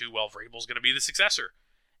jumped to, well, Vrabel's going to be the successor.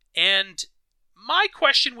 And my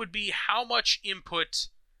question would be, how much input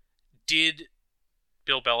did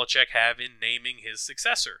Bill Belichick have in naming his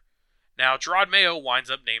successor? Now, Gerard Mayo winds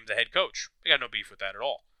up named the head coach. I got no beef with that at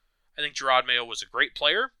all. I think Gerard Mayo was a great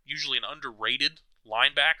player, usually an underrated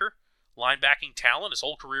linebacking talent. His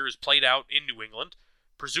whole career is played out in New England.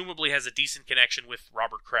 Presumably has a decent connection with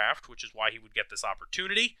Robert Kraft, which is why he would get this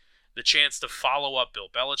opportunity, the chance to follow up Bill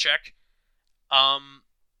Belichick.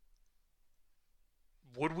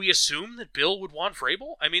 Would we assume that Bill would want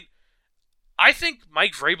Vrabel? I mean, I think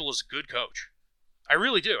Mike Vrabel is a good coach. I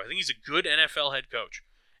really do. I think he's a good NFL head coach.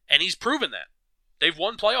 And he's proven that. They've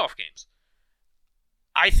won playoff games.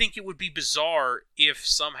 I think it would be bizarre if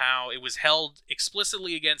somehow it was held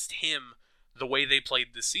explicitly against him the way they played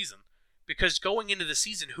this season. Because going into the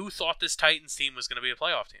season, who thought this Titans team was going to be a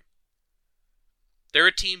playoff team? They're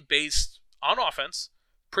a team based on offense,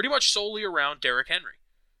 pretty much solely around Derrick Henry.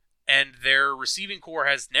 And their receiving core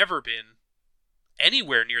has never been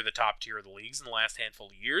anywhere near the top tier of the leagues in the last handful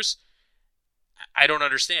of years. I don't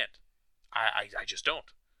understand. I just don't.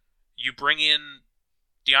 You bring in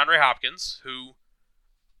DeAndre Hopkins, who,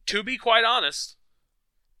 to be quite honest,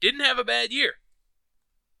 didn't have a bad year.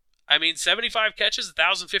 I mean, 75 catches,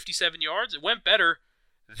 1,057 yards. It went better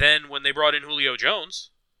than when they brought in Julio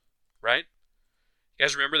Jones, right? You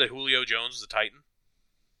guys remember that Julio Jones was a Titan?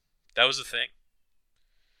 That was the thing.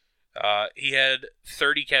 He had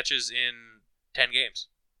 30 catches in 10 games,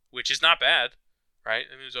 which is not bad, right?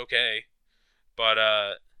 I mean, it was okay. But,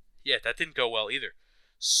 yeah, that didn't go well either.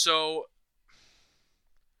 So,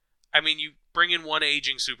 I mean, you bring in one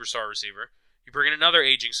aging superstar receiver. You bring in another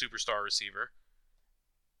aging superstar receiver.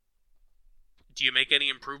 Do you make any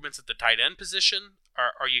improvements at the tight end position?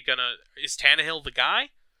 Are you going to... Is Tannehill the guy?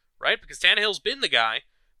 Right? Because Tannehill's been the guy,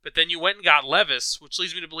 but then you went and got Levis, which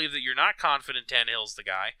leads me to believe that you're not confident Tannehill's the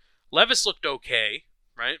guy. Levis looked okay,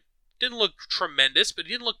 right? Didn't look tremendous, but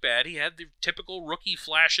he didn't look bad. He had the typical rookie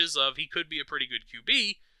flashes of he could be a pretty good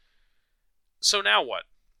QB. So now what?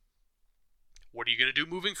 What are you going to do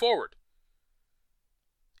moving forward?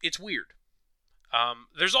 It's weird.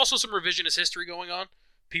 There's also some revisionist history going on.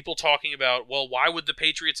 People talking about, well, why would the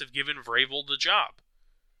Patriots have given Vrabel the job?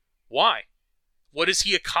 Why? What has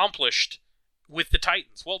he accomplished with the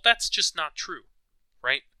Titans? Well, that's just not true,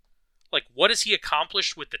 right? Like, what has he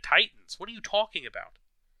accomplished with the Titans? What are you talking about?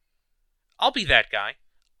 I'll be that guy.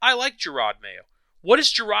 I like Gerard Mayo. What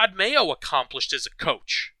has Gerard Mayo accomplished as a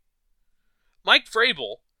coach? Mike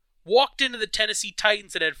Vrabel walked into the Tennessee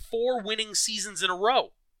Titans and had 4 winning seasons in a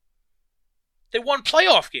row. They won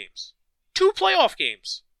playoff games. 2 playoff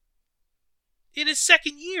games. In his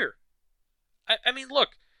second year. I mean, look,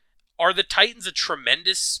 are the Titans a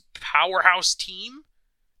tremendous powerhouse team?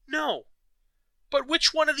 No. But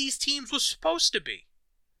which one of these teams was supposed to be?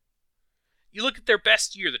 You look at their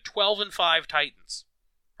best year, the 12-5 Titans,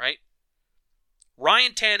 right?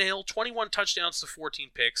 Ryan Tannehill, 21 touchdowns to 14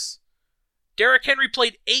 picks. Derrick Henry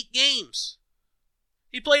played 8 games.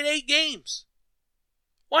 He played 8 games.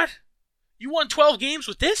 What? You won 12 games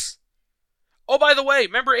with this? Oh, by the way,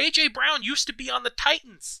 remember A.J. Brown used to be on the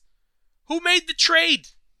Titans. Who made the trade?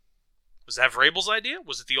 Was that Vrabel's idea?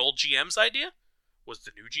 Was it the old GM's idea? Was it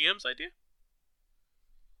the new GM's idea?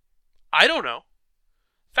 I don't know.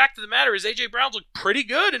 Fact of the matter is A.J. Brown's looked pretty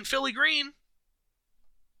good in Philly green.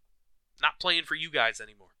 Not playing for you guys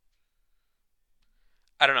anymore.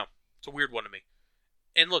 I don't know. It's a weird one to me.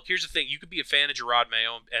 And look, here's the thing. You could be a fan of Gerard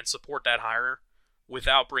Mayo and support that hire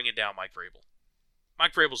without bringing down Mike Vrabel.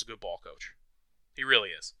 Mike Vrabel's a good ball coach. He really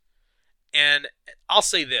is. And I'll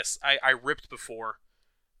say this. I ripped before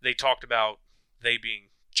they talked about they being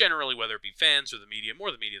generally, whether it be fans or the media,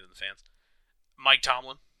 more the media than the fans, Mike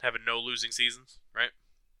Tomlin having no losing seasons, right?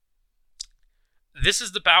 This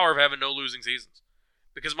is the power of having no losing seasons.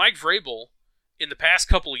 Because Mike Vrabel, in the past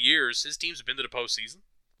couple of years, his teams have been to the postseason,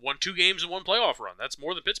 won 2 games and 1 playoff run. That's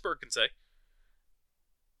more than Pittsburgh can say.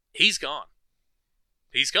 He's gone.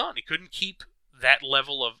 He's gone. He couldn't keep that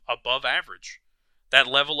level of above average. That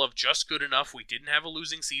level of just good enough. We didn't have a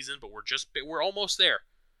losing season, but we're almost there.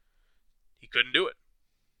 He couldn't do it.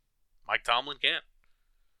 Mike Tomlin can.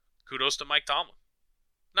 Kudos to Mike Tomlin.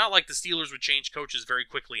 Not like the Steelers would change coaches very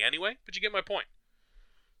quickly anyway, but you get my point.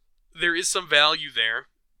 There is some value there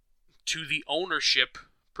to the ownership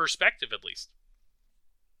perspective at least.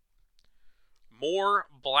 More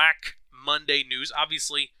Black Monday news.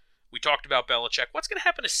 Obviously, we talked about Belichick. What's going to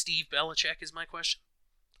happen to Steve Belichick is my question.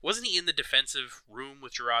 Wasn't he in the defensive room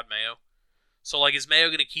with Gerard Mayo? So, like, is Mayo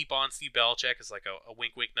going to keep on Steve Belichick as, like, a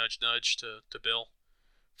wink, wink, nudge, nudge to Bill?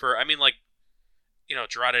 Gerard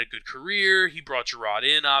had a good career. He brought Gerard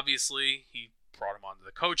in, obviously. He brought him onto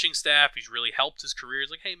the coaching staff. He's really helped his career. He's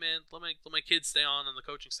like, hey, man, let my kids stay on the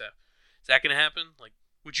coaching staff. Is that going to happen? Like,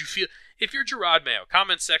 would you feel, if you're Gerard Mayo,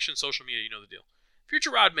 comment section, social media, you know the deal. If you're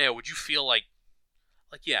Gerard Mayo, would you feel like,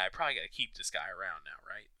 yeah, I probably got to keep this guy around now,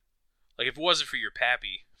 right? Like, if it wasn't for your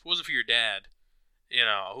pappy, if it wasn't for your dad,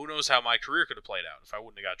 who knows how my career could have played out. If I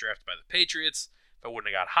wouldn't have got drafted by the Patriots, if I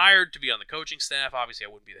wouldn't have got hired to be on the coaching staff, obviously I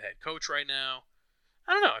wouldn't be the head coach right now.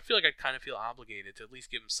 I don't know. I feel like I kind of feel obligated to at least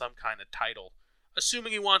give him some kind of title,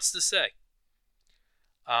 assuming he wants to stay.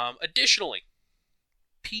 Additionally,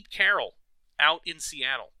 Pete Carroll out in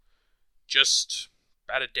Seattle, just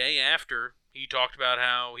about a day after he talked about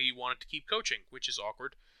how he wanted to keep coaching, which is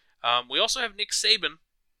awkward. We also have Nick Saban,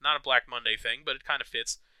 not a Black Monday thing, but it kind of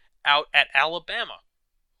fits, out at Alabama,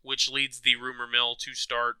 which leads the rumor mill to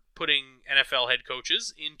start putting NFL head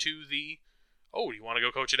coaches into the, do you want to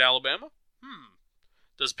go coach at Alabama?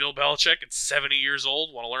 Does Bill Belichick at 70 years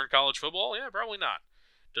old want to learn college football? Yeah, probably not.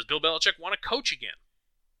 Does Bill Belichick want to coach again?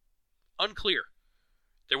 Unclear.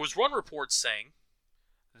 There was one report saying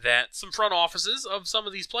that some front offices of some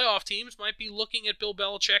of these playoff teams might be looking at Bill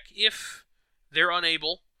Belichick if they're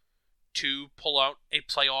unable to pull out a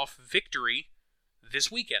playoff victory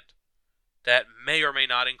this weekend. That may or may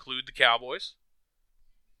not include the Cowboys.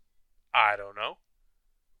 I don't know.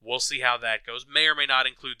 We'll see how that goes. May or may not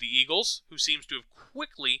include the Eagles, who seems to have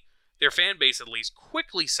quickly, their fan base at least,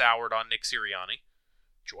 quickly soured on Nick Sirianni.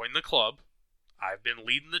 Join the club. I've been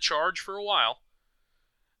leading the charge for a while.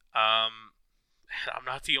 I'm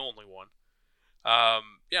not the only one.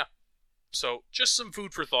 So just some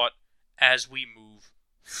food for thought as we move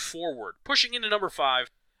forward. Pushing into number 5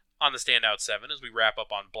 on the Standout 7 as we wrap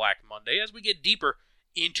up on Black Monday. As we get deeper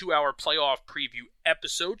into our playoff preview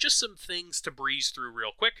episode, just some things to breeze through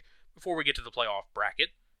real quick before we get to the playoff bracket.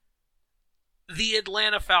 The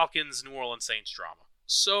Atlanta Falcons New Orleans Saints drama.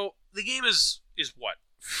 So the game is what?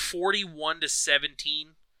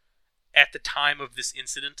 41-17 at the time of this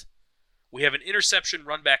incident. We have an interception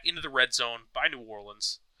run back into the red zone by New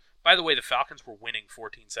Orleans. By the way, the Falcons were winning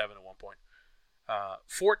 14-7 at one point.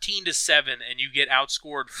 14-7, and you get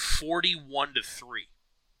outscored 41-3.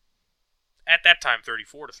 At that time,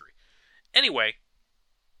 34-3. Anyway,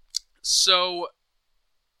 so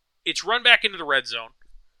it's run back into the red zone,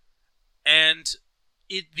 and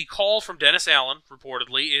the call from Dennis Allen,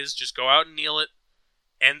 reportedly, is just go out and kneel it,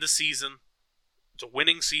 end the season. It's a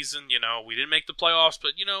winning season, we didn't make the playoffs,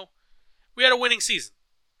 but, we had a winning season.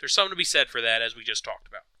 There's something to be said for that, as we just talked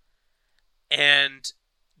about. And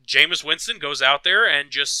Jameis Winston goes out there and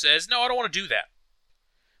just says, no, I don't want to do that.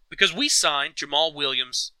 Because we signed Jamal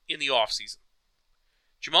Williams in the offseason.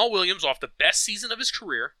 Jamal Williams off the best season of his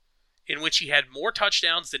career, in which he had more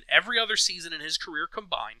touchdowns than every other season in his career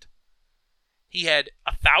combined. He had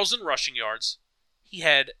 1,000 rushing yards. He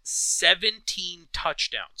had 17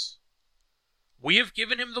 touchdowns. We have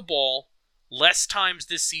given him the ball less times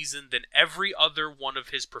this season than every other one of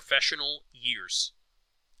his professional years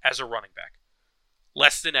as a running back.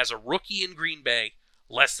 Less than as a rookie in Green Bay,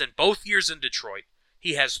 less than both years in Detroit.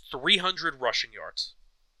 He has 300 rushing yards.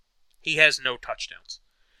 He has no touchdowns.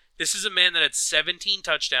 This is a man that had 17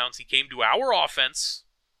 touchdowns. He came to our offense,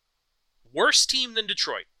 worse team than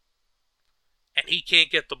Detroit, and he can't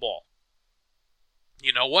get the ball.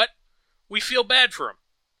 You know what? We feel bad for him.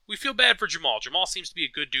 We feel bad for Jamal. Jamal seems to be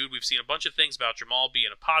a good dude. We've seen a bunch of things about Jamal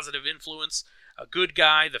being a positive influence, a good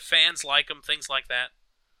guy, the fans like him, things like that.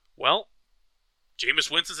 Well,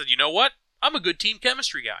 Jameis Winston said, you know what? I'm a good team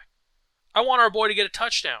chemistry guy. I want our boy to get a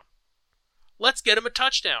touchdown. Let's get him a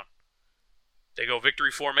touchdown. They go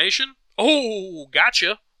victory formation. Oh,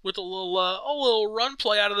 gotcha. With a little run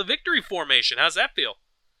play out of the victory formation. How's that feel?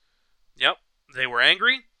 Yep. They were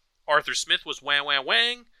angry. Arthur Smith was whang, whang,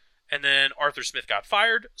 whang. And then Arthur Smith got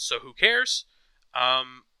fired, so who cares?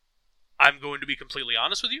 I'm going to be completely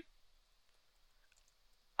honest with you.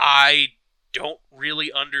 I don't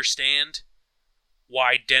really understand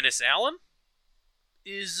why Dennis Allen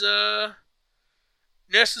is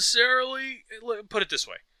necessarily... Put it this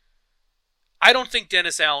way. I don't think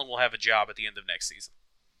Dennis Allen will have a job at the end of next season.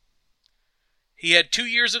 He had 2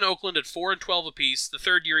 years in Oakland at 4-12 apiece. The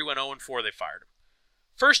third year he went 0-4. They fired him.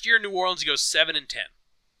 First year in New Orleans, he goes 7-10.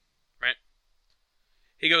 Right?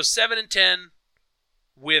 He goes 7-10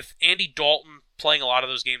 with Andy Dalton playing a lot of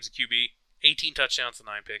those games at QB. 18 touchdowns to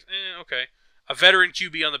 9 picks. Okay. A veteran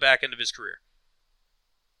QB on the back end of his career.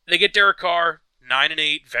 They get Derek Carr,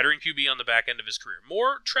 9-8, veteran QB on the back end of his career.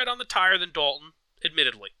 More tread on the tire than Dalton,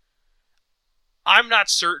 admittedly. I'm not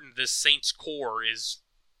certain this Saints core is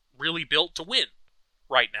really built to win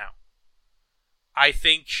right now. I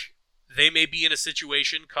think they may be in a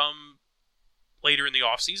situation come later in the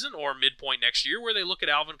offseason or midpoint next year where they look at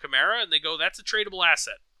Alvin Kamara and they go, that's a tradable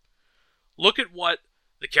asset. Look at what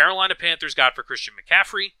the Carolina Panthers got for Christian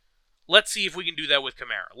McCaffrey. Let's see if we can do that with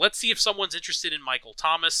Kamara. Let's see if someone's interested in Michael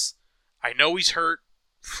Thomas. I know he's hurt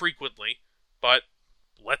frequently, but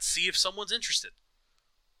let's see if someone's interested.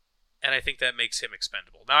 And I think that makes him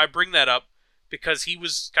expendable. Now, I bring that up because he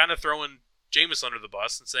was kind of throwing Jameis under the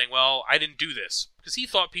bus and saying, well, I didn't do this, because he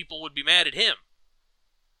thought people would be mad at him.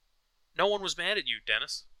 No one was mad at you,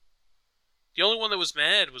 Dennis. The only one that was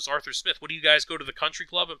mad was Arthur Smith. What, do you guys go to the country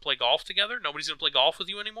club and play golf together? Nobody's going to play golf with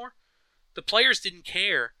you anymore? The players didn't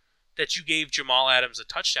care that you gave Jamal Adams a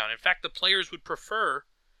touchdown. In fact, the players would prefer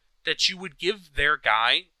that you would give their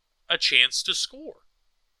guy a chance to score.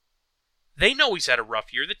 They know he's had a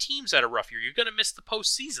rough year. The team's had a rough year. You're going to miss the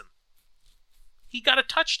postseason. He got a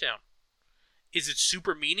touchdown. Is it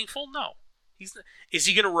super meaningful? No. Is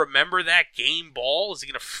he going to remember that game ball? Is he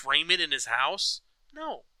going to frame it in his house?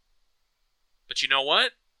 No. But you know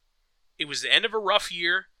what? It was the end of a rough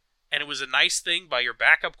year, and it was a nice thing by your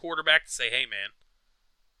backup quarterback to say, hey, man,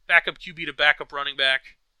 backup QB to backup running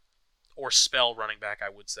back, or spell running back, I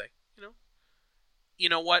would say. You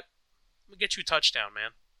know what? We'll get you a touchdown,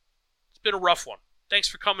 man. It's been a rough one. Thanks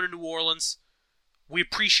for coming to New Orleans. We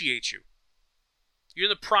appreciate you. You're in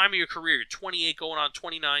the prime of your career. You're 28 going on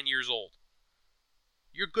 29 years old.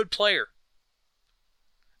 You're a good player.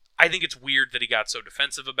 I think it's weird that he got so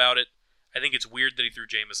defensive about it. I think it's weird that he threw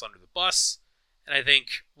Jameis under the bus. And I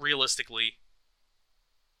think, realistically,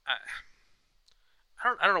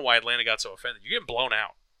 I don't know why Atlanta got so offended. You're getting blown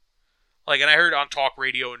out. And I heard on talk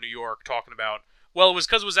radio in New York talking about, well, it was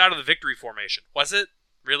because it was out of the victory formation. Was it?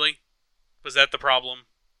 Really? Was that the problem?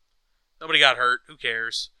 Nobody got hurt. Who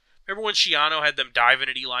cares? Remember when Shiano had them diving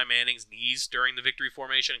at Eli Manning's knees during the victory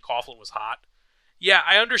formation and Coughlin was hot? Yeah,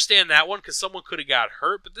 I understand that one because someone could have got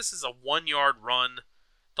hurt, but this is a 1-yard run.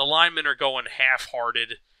 The linemen are going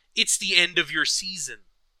half-hearted. It's the end of your season.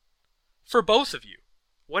 For both of you.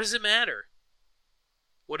 What does it matter?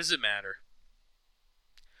 What does it matter?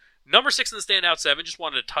 Number 6 in the standout 7, just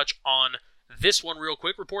wanted to touch on this one real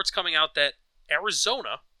quick. Reports coming out that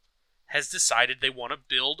Arizona has decided they want to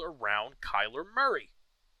build around Kyler Murray.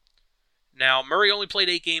 Now, Murray only played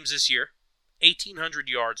 8 games this year, 1,800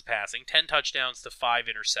 yards passing, 10 touchdowns to 5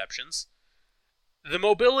 interceptions. The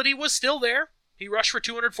mobility was still there. He rushed for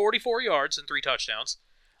 244 yards and 3 touchdowns.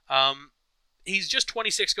 He's just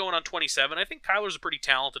 26 going on 27. I think Kyler's a pretty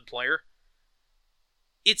talented player.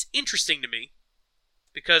 It's interesting to me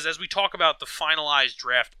because as we talk about the finalized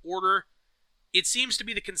draft order, it seems to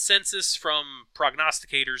be the consensus from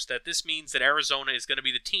prognosticators that this means that Arizona is going to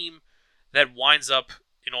be the team that winds up,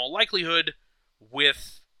 in all likelihood,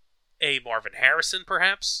 with a Marvin Harrison,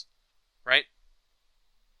 perhaps, right?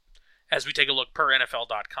 As we take a look per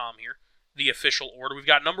NFL.com here, the official order. We've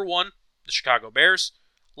got number 1, the Chicago Bears,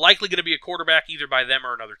 likely going to be a quarterback either by them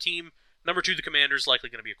or another team. Number 2, the Commanders, likely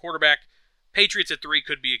going to be a quarterback. Patriots at 3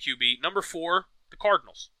 could be a QB. Number 4, the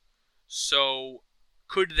Cardinals. So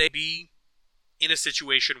could they be in a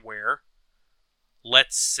situation where,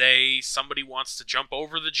 let's say, somebody wants to jump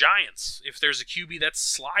over the Giants? If there's a QB that's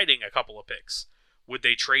sliding a couple of picks, would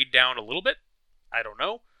they trade down a little bit? I don't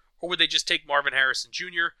know. Or would they just take Marvin Harrison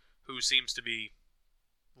Jr., who seems to be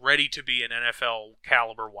ready to be an NFL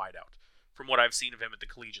caliber wideout, from what I've seen of him at the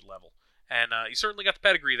collegiate level. And he certainly got the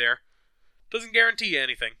pedigree there. Doesn't guarantee you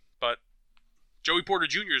anything, but Joey Porter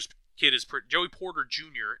Jr.'s kid is Joey Porter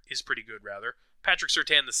Jr. is pretty good, rather. Patrick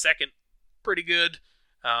Surtain II, pretty good.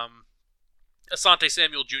 Asante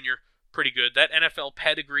Samuel Jr., pretty good. That NFL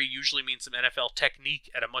pedigree usually means some NFL technique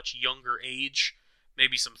at a much younger age.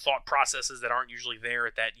 Maybe some thought processes that aren't usually there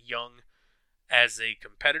at that young as a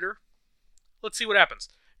competitor. Let's see what happens.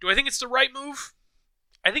 Do I think it's the right move?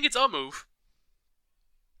 I think it's a move.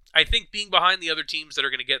 I think being behind the other teams that are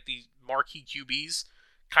going to get the marquee QBs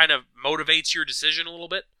kind of motivates your decision a little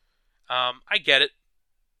bit. I get it.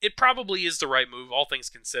 It probably is the right move, all things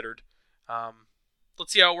considered.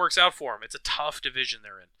 Let's see how it works out for them. It's a tough division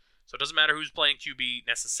they're in. So it doesn't matter who's playing QB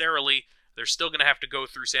necessarily. They're still going to have to go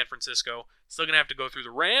through San Francisco. Still going to have to go through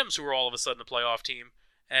the Rams, who are all of a sudden a playoff team.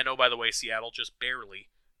 And, oh, by the way, Seattle just barely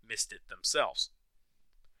missed it themselves.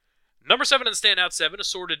 Number 7 in the standout 7,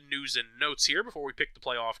 assorted news and notes here before we pick the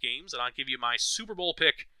playoff games. And I'll give you my Super Bowl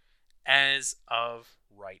pick as of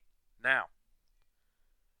right Now,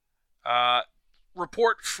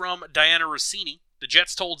 report from Diana Rossini. The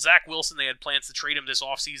Jets told Zach Wilson they had plans to trade him this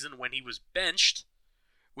offseason when he was benched,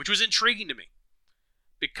 which was intriguing to me.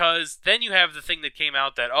 Because then you have the thing that came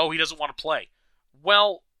out that, he doesn't want to play.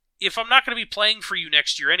 Well, if I'm not going to be playing for you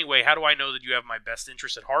next year anyway, how do I know that you have my best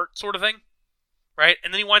interest at heart, sort of thing? Right?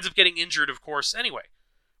 And then he winds up getting injured, of course, anyway.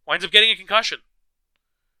 Winds up getting a concussion,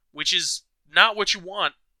 which is not what you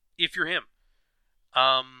want if you're him.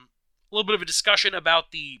 A little bit of a discussion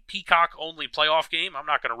about the Peacock-only playoff game. I'm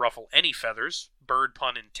not going to ruffle any feathers, bird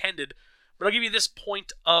pun intended, but I'll give you this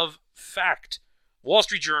point of fact. Wall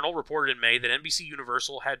Street Journal reported in May that NBC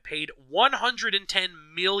Universal had paid $110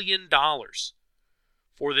 million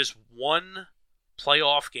for this one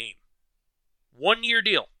playoff game. 1-year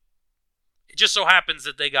deal. It just so happens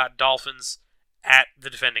that they got Dolphins at the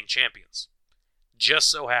defending champions.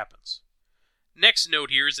 Just so happens. Next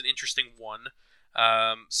note here is an interesting one.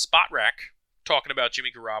 Spot Rack talking about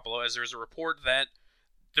Jimmy Garoppolo, as there's a report that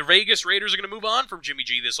the Vegas Raiders are going to move on from Jimmy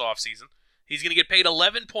G this offseason. He's going to get paid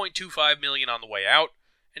 $11.25 million on the way out,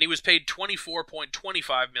 and he was paid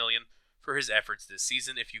 $24.25 million for his efforts this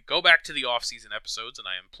season. If you go back to the offseason episodes, and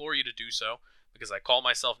I implore you to do so, because I call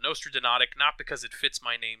myself Nostra Donadic, not because it fits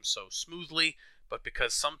my name so smoothly, but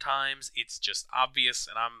because sometimes it's just obvious,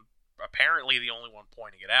 and I'm apparently the only one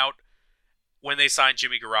pointing it out. When they signed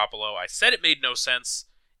Jimmy Garoppolo, I said it made no sense.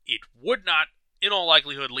 It would not, in all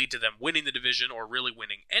likelihood, lead to them winning the division or really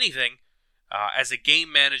winning anything. As a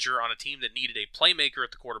game manager on a team that needed a playmaker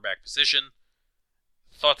at the quarterback position,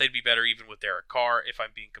 thought they'd be better even with Derek Carr. If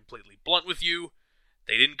I'm being completely blunt with you,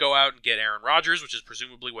 they didn't go out and get Aaron Rodgers, which is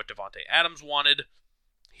presumably what Davante Adams wanted.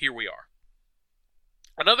 Here we are.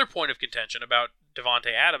 Another point of contention about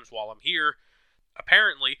Davante Adams while I'm here,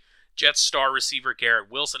 apparently Jets star receiver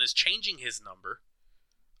Garrett Wilson is changing his number.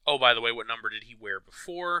 Oh, by the way, what number did he wear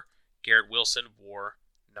before? Garrett Wilson wore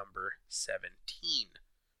number 17.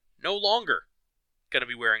 No longer going to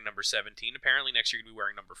be wearing number 17. Apparently next year he's going to be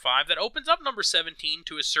wearing number 5. That opens up number 17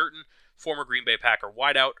 to a certain former Green Bay Packer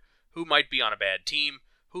wideout who might be on a bad team,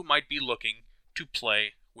 who might be looking to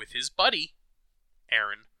play with his buddy,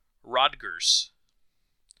 Aaron Rodgers.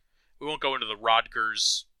 We won't go into the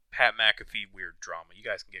Rodgers, Pat McAfee weird drama. You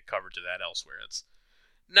guys can get coverage of that elsewhere. It's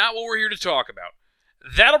not what we're here to talk about.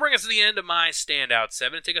 That'll bring us to the end of my Standout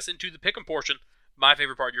 7 and take us into the pick'em portion. My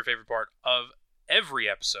favorite part, your favorite part of every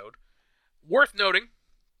episode. Worth noting,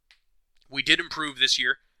 we did improve this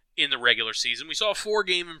year in the regular season. We saw a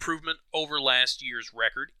 4-game improvement over last year's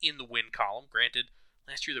record in the win column. Granted,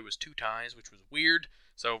 last year there was 2 ties, which was weird.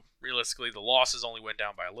 So realistically, the losses only went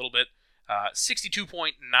down by a little bit.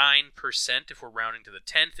 62.9% if we're rounding to the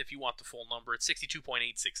 10th. If you want the full number, it's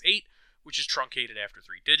 62.868, which is truncated after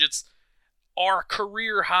 3 digits. Our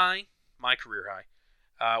career high, my career high,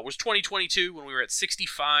 was 2022 when we were at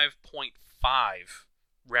 65.5,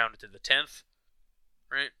 rounded to the 10th.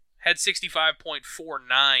 Right? Had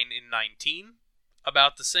 65.49 in 19,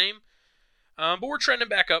 about the same. But we're trending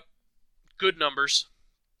back up. Good numbers.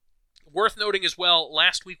 Worth noting as well,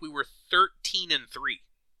 last week we were 13-3.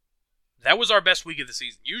 That was our best week of the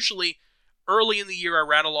season. Usually, early in the year, I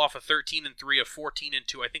rattle off a 13-3, a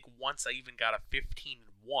 14-2. I think once I even got a 15-1.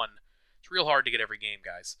 It's real hard to get every game,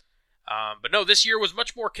 guys. But no, this year was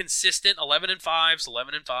much more consistent. 11-5s,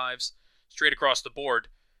 11-5s, straight across the board.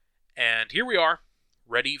 And here we are,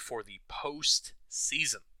 ready for the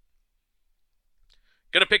postseason.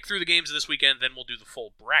 Gonna pick through the games of this weekend, then we'll do the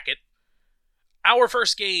full bracket. Our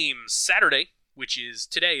first game, Saturday, which is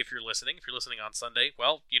today if you're listening. If you're listening on Sunday,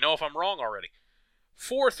 well, you know if I'm wrong already.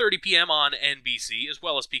 4:30 p.m. on NBC, as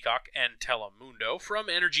well as Peacock and Telemundo. From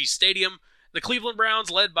Energy Stadium, the Cleveland Browns,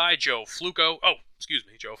 led by Joe Flacco,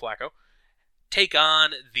 take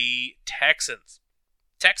on the Texans.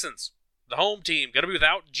 Texans, the home team, going to be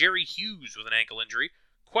without Jerry Hughes with an ankle injury.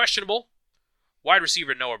 Questionable. Wide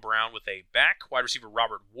receiver Noah Brown with a back. Wide receiver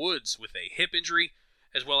Robert Woods with a hip injury,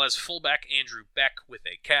 as well as fullback Andrew Beck with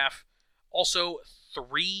a calf. Also, 4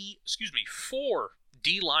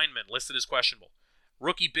 D linemen listed as questionable.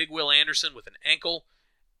 Rookie Big Will Anderson with an ankle.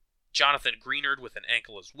 Jonathan Greenard with an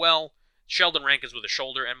ankle as well. Sheldon Rankins with a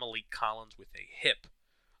shoulder, and Malik Collins with a hip.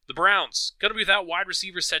 The Browns, going to be without wide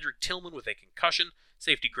receiver Cedric Tillman with a concussion,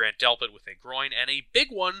 safety Grant Delpit with a groin, and a big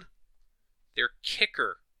one, their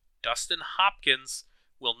kicker, Dustin Hopkins,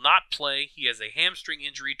 will not play. He has a hamstring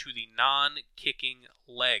injury to the non-kicking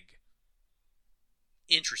leg.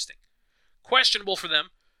 Interesting. Questionable for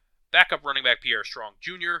them, backup running back Pierre Strong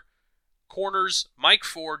Jr., corners Mike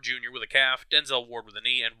Ford Jr. with a calf, Denzel Ward with a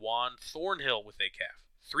knee, and Juan Thornhill with a calf.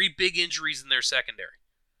 3 big injuries in their secondary.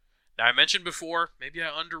 Now, I mentioned before, maybe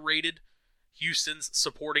I underrated Houston's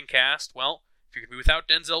supporting cast, well, if you're going to be without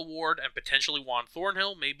Denzel Ward and potentially Juan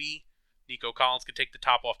Thornhill, maybe Nico Collins could take the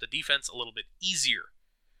top off the defense a little bit easier.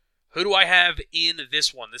 Who do I have in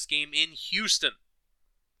this one? This game in Houston.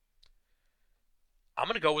 I'm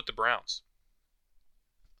going to go with the Browns.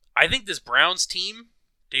 I think this Browns team,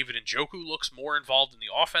 David Njoku looks more involved in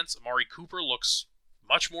the offense. Amari Cooper looks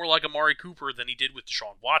much more like Amari Cooper than he did with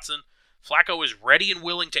Deshaun Watson. Flacco is ready and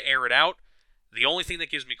willing to air it out. The only thing that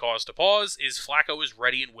gives me cause to pause is Flacco is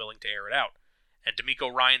ready and willing to air it out. And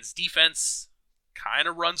DeMeco Ryans' defense kind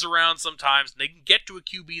of runs around sometimes. They can get to a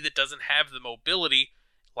QB that doesn't have the mobility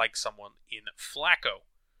like someone in Flacco.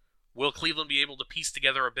 Will Cleveland be able to piece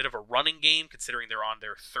together a bit of a running game, considering they're on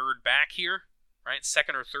their third back here? Right,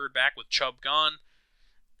 second or third back with Chubb gone?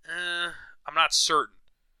 I'm not certain.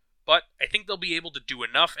 But I think they'll be able to do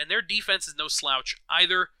enough, and their defense is no slouch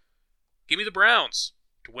either. Give me the Browns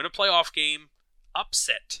to win a playoff game,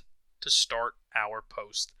 upset to start our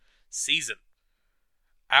postseason.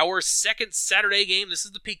 Our second Saturday game, this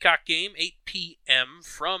is the Peacock game, 8 p.m.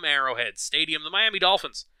 from Arrowhead Stadium. The Miami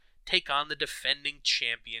Dolphins take on the defending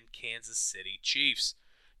champion Kansas City Chiefs.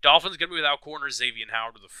 Dolphins going to be without corner Xavier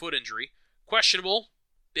Howard with a foot injury. Questionable,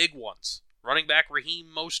 big ones. Running back Raheem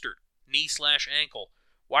Mostert, knee/ankle.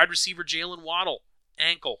 Wide receiver Jalen Waddle,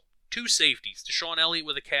 ankle. Two safeties, Deshaun Elliott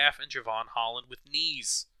with a calf and Javon Holland with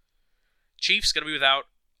knees. Chiefs going to be without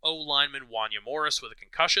O-lineman Wanya Morris with a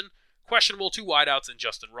concussion. Questionable, two wideouts in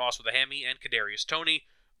Justin Ross with a hammy and Kadarius Toney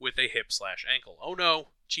with a hip/ankle. Oh no,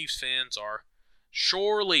 Chiefs fans are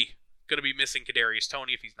surely going to be missing Kadarius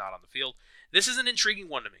Toney if he's not on the field. This is an intriguing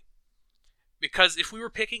one to me. Because if we were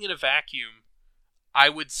picking in a vacuum, I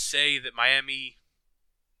would say that Miami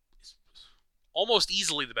is almost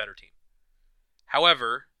easily the better team.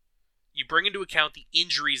 However, you bring into account the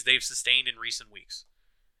injuries they've sustained in recent weeks.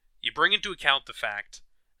 You bring into account the fact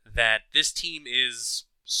that this team is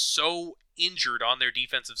so injured on their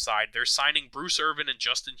defensive side. They're signing Bruce Irvin and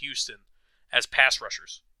Justin Houston as pass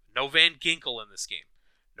rushers. No Van Ginkel in this game.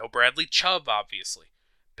 No Bradley Chubb, obviously.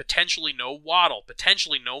 Potentially no Waddle.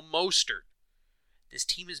 Potentially no Mostert. This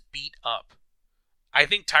team is beat up. I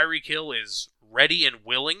think Tyreek Hill is ready and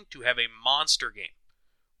willing to have a monster game.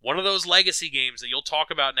 One of those legacy games that you'll talk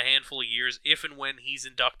about in a handful of years if and when he's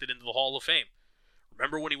inducted into the Hall of Fame.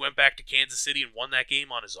 Remember when he went back to Kansas City and won that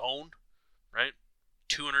game on his own? Right?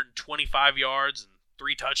 225 yards and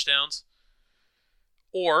 3 touchdowns.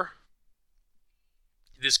 Or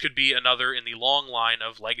this could be another in the long line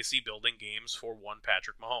of legacy-building games for one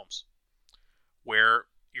Patrick Mahomes, where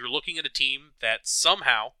you're looking at a team that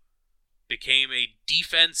somehow became a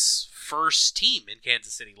defense-first team in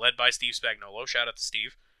Kansas City, led by Steve Spagnuolo. Shout out to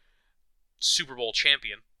Steve. Super Bowl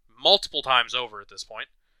champion multiple times over at this point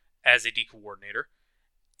as a D coordinator.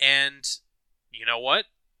 And you know what?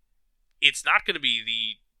 It's not going to be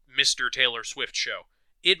the Mr. Taylor Swift show.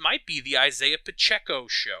 It might be the Isaiah Pacheco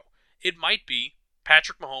show. It might be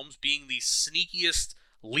Patrick Mahomes being the sneakiest,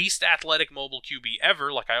 least athletic mobile QB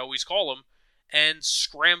ever, like I always call him, and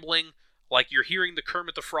scrambling like you're hearing the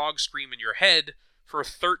Kermit the Frog scream in your head for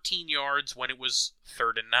 13 yards when it was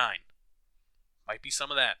 3rd and 9. Might be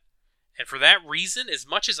some of that. And for that reason, as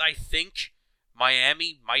much as I think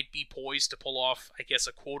Miami might be poised to pull off, I guess,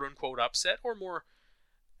 a quote-unquote upset, or more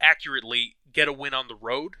accurately, get a win on the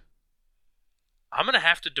road, I'm going to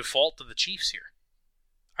have to default to the Chiefs here.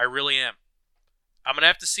 I really am. I'm going to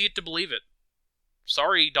have to see it to believe it.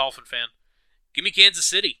 Sorry, Dolphin fan. Give me Kansas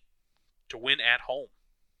City to win at home.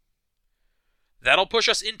 That'll push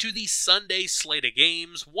us into the Sunday slate of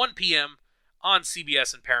games, 1 p.m. on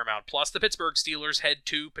CBS and Paramount+. The Pittsburgh Steelers head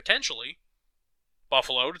to, potentially,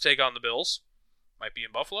 Buffalo to take on the Bills. Might be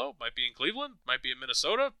in Buffalo, might be in Cleveland, might be in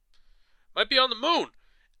Minnesota, might be on the moon.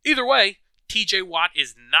 Either way, TJ Watt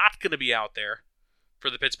is not going to be out there for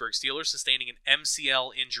the Pittsburgh Steelers, sustaining an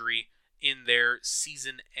MCL injury in their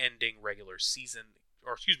regular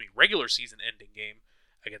season ending game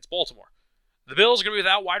against Baltimore. The Bills are going to be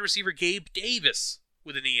without wide receiver Gabe Davis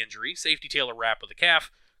with a knee injury, safety Taylor Rapp with a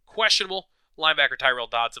calf, questionable linebacker Tyrell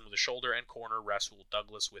Dodson with a shoulder, and corner Rasul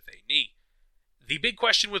Douglas with a knee. The big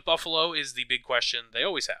question with Buffalo is the big question they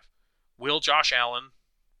always have. Will Josh Allen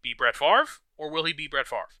be Brett Favre, or will he be Brett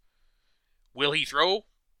Favre? Will he throw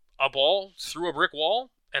a ball through a brick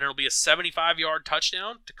wall, and it'll be a 75-yard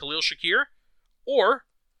touchdown to Khalil Shakir? Or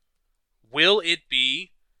will it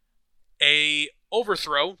be a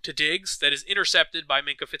overthrow to Diggs that is intercepted by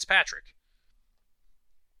Minkah Fitzpatrick?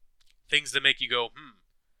 Things that make you go,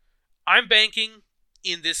 I'm banking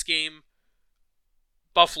in this game,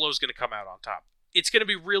 Buffalo's going to come out on top. It's going to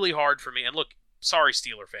be really hard for me. And look, sorry,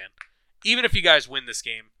 Steeler fan. Even if you guys win this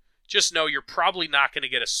game, just know you're probably not going to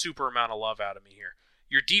get a super amount of love out of me here.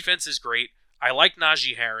 Your defense is great. I like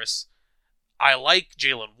Najee Harris. I like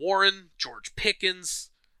Jalen Warren, George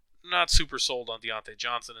Pickens. Not super sold on Deontay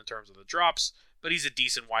Johnson in terms of the drops, but he's a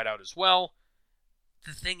decent wideout as well.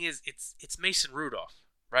 The thing is, it's Mason Rudolph,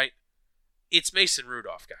 right? It's Mason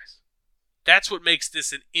Rudolph, guys. That's what makes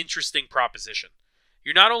this an interesting proposition.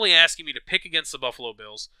 You're not only asking me to pick against the Buffalo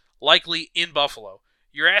Bills, likely in Buffalo.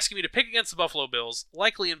 You're asking me to pick against the Buffalo Bills,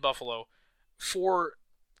 likely in Buffalo, for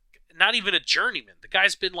not even a journeyman. The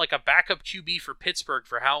guy's been like a backup QB for Pittsburgh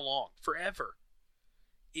for how long? Forever.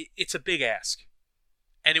 It's a big ask.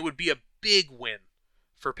 And it would be a big win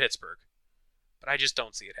for Pittsburgh. But I just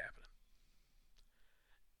don't see it happening.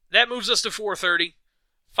 That moves us to 4:30.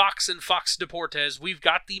 Fox and Fox Deportes. We've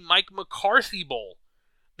got the Mike McCarthy Bowl.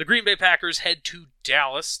 The Green Bay Packers head to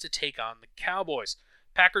Dallas to take on the Cowboys.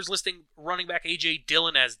 Packers listing running back A.J.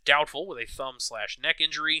 Dillon as doubtful with a thumb/neck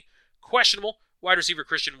injury. Questionable wide receiver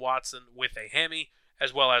Christian Watson with a hammy,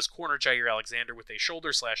 as well as corner Jair Alexander with a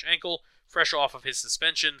shoulder/ankle, fresh off of his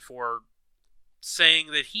suspension for saying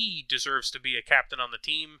that he deserves to be a captain on the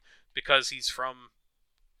team because he's from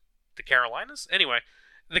the Carolinas. Anyway,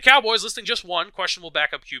 the Cowboys listing just one questionable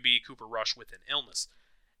backup QB, Cooper Rush, with an illness.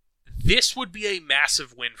 This would be a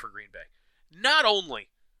massive win for Green Bay. Not only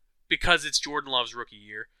because it's Jordan Love's rookie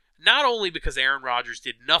year, not only because Aaron Rodgers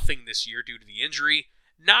did nothing this year due to the injury,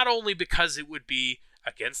 not only because it would be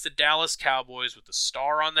against the Dallas Cowboys with the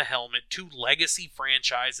star on the helmet, two legacy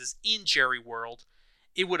franchises in Jerry World.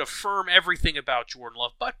 It would affirm everything about Jordan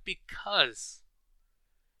Love, but because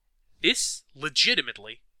this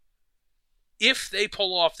legitimately, if they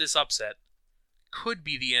pull off this upset, could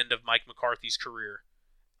be the end of Mike McCarthy's career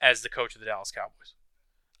as the coach of the Dallas Cowboys.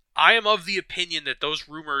 I am of the opinion that those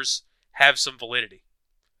rumors have some validity.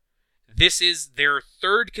 This is their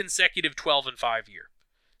third consecutive 12-5 year.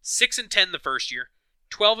 6-10 the first year.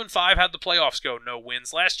 12-5 had the playoffs go, no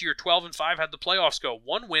wins. Last year, 12-5 had the playoffs go,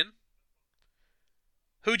 one win.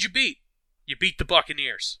 Who'd you beat? You beat the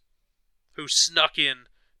Buccaneers, who snuck in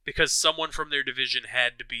because someone from their division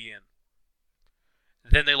had to be in.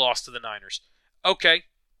 Then they lost to the Niners. Okay.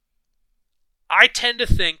 I tend to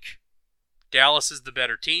think Dallas is the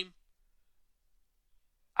better team.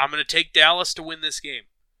 I'm going to take Dallas to win this game.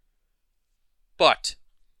 But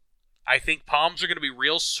I think palms are going to be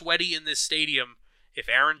real sweaty in this stadium if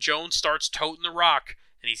Aaron Jones starts toting the rock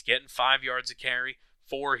and he's getting 5 yards a carry,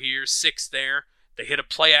 4 here, 6 there. They hit a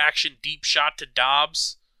play-action deep shot to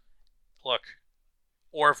Dobbs. Look,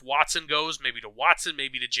 or if Watson goes, maybe to Watson,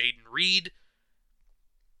 maybe to Jaden Reed.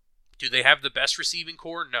 Do they have the best receiving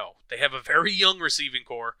core? No. They have a very young receiving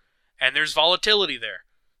core, and there's volatility there.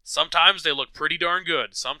 Sometimes they look pretty darn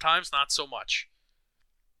good. Sometimes not so much.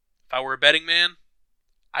 If I were a betting man,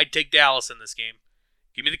 I'd take Dallas in this game.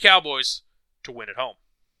 Give me the Cowboys to win at home.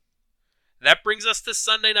 That brings us to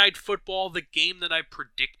Sunday Night Football, the game that I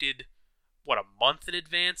predicted, a month in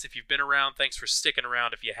advance? If you've been around, thanks for sticking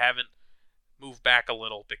around. If you haven't, move back a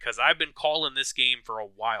little, because I've been calling this game for a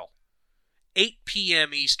while. 8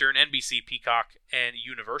 p.m. Eastern, NBC, Peacock, and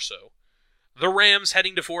Universo. The Rams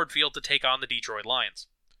heading to Ford Field to take on the Detroit Lions.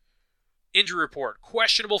 Injury report,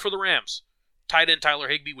 questionable for the Rams. Tight end Tyler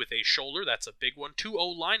Higbee with a shoulder, that's a big one. 2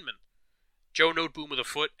 O-linemen. Joe Noteboom with a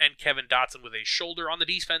foot and Kevin Dotson with a shoulder on the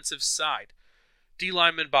defensive side.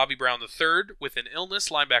 D-lineman Bobby Brown III with an illness,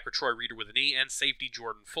 linebacker Troy Reeder with a knee, and safety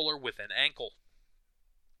Jordan Fuller with an ankle.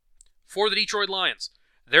 For the Detroit Lions,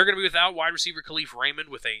 they're going to be without wide receiver Khalif Raymond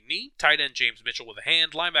with a knee, tight end James Mitchell with a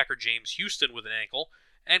hand, linebacker James Houston with an ankle,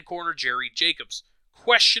 and corner Jerry Jacobs.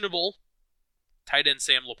 Questionable tight end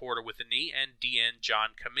Sam Laporta with a knee, and DN John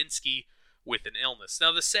Kaminsky with an illness.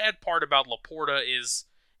 Now, the sad part about Laporta is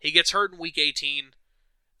he gets hurt in Week 18.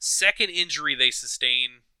 Second injury they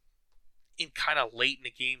sustain in kind of late in the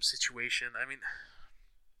game situation. I mean,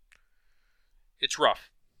 it's rough.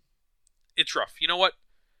 It's rough. You know what?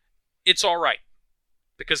 It's all right.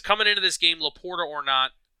 Because coming into this game, Laporta or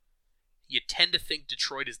not, you tend to think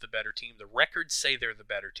Detroit is the better team. The records say they're the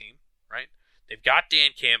better team, right? They've got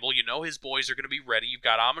Dan Campbell. You know his boys are going to be ready. You've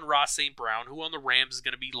got Amon-Ra St. Brown, who on the Rams is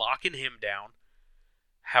going to be locking him down.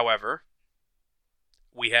 However,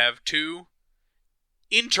 we have 2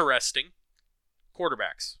 interesting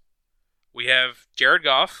quarterbacks. We have Jared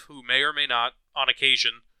Goff, who may or may not, on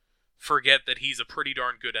occasion, forget that he's a pretty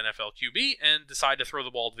darn good NFL QB and decide to throw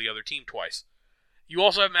the ball to the other team twice. You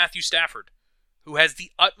also have Matthew Stafford, who has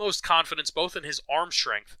the utmost confidence both in his arm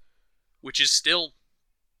strength, which is still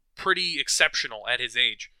pretty exceptional at his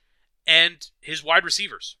age, and his wide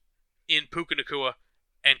receivers in Puka Nacua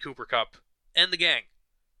and Cooper Kupp and the gang.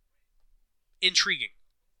 Intriguing.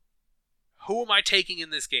 Who am I taking in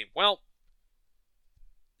this game? Well,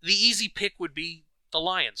 the easy pick would be the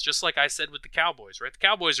Lions, just like I said with the Cowboys, right? The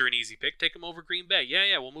Cowboys are an easy pick. Take them over Green Bay.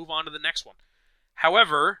 Yeah, we'll move on to the next one.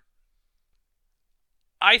 However,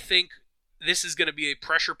 I think this is going to be a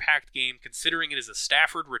pressure-packed game, considering it is a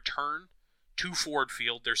Stafford return to Ford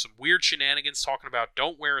Field. There's some weird shenanigans talking about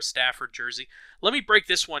don't wear a Stafford jersey. Let me break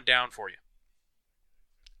this one down for you.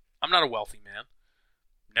 I'm not a wealthy man.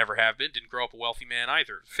 Never have been. Didn't grow up a wealthy man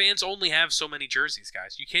either. Fans only have so many jerseys,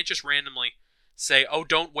 guys. You can't just randomly say, oh,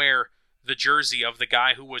 don't wear the jersey of the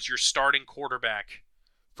guy who was your starting quarterback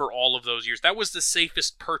for all of those years. That was the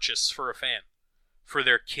safest purchase for a fan, for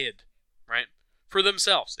their kid, right? For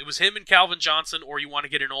themselves. It was him and Calvin Johnson, or you want to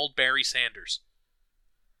get an old Barry Sanders.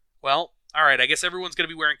 Well, all right, I guess everyone's going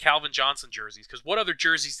to be wearing Calvin Johnson jerseys, because what other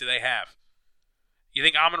jerseys do they have? You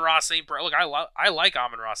think Amon-Ra St. Brown? Look, I like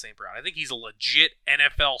Amon-Ra St. Brown. I think he's a legit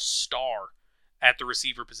NFL star at the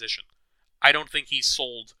receiver position. I don't think he's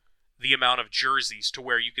sold the amount of jerseys to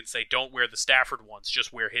where you can say, don't wear the Stafford ones,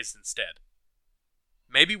 just wear his instead.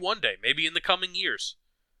 Maybe one day, maybe in the coming years,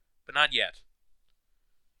 but not yet.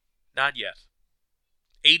 Not yet.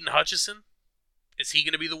 Aiden Hutchinson? Is he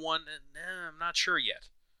going to be the one? Nah, I'm not sure yet.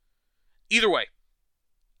 Either way,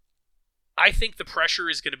 I think the pressure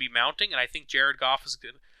is going to be mounting, and I think Jared Goff has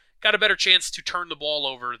got a better chance to turn the ball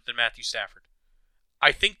over than Matthew Stafford.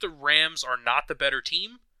 I think the Rams are not the better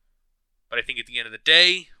team, but I think at the end of the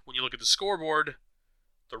day, when you look at the scoreboard,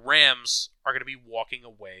 the Rams are going to be walking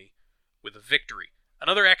away with a victory.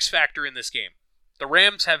 Another X factor in this game. The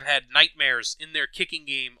Rams have had nightmares in their kicking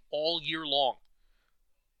game all year long.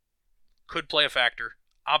 Could play a factor,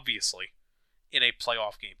 obviously, in a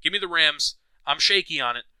playoff game. Give me the Rams. I'm shaky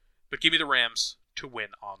on it, but give me the Rams to win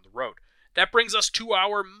on the road. That brings us to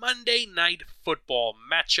our Monday Night Football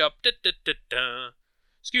matchup.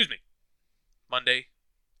 Excuse me. Monday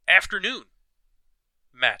afternoon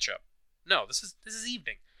matchup. No, this is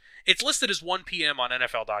evening. It's listed as 1 p.m. on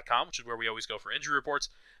NFL.com, which is where we always go for injury reports,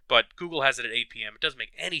 but Google has it at 8 p.m. It doesn't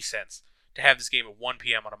make any sense to have this game at 1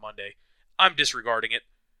 p.m. on a Monday. I'm disregarding it.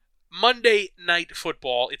 Monday Night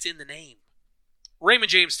Football, it's in the name. Raymond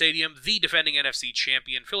James Stadium, the defending NFC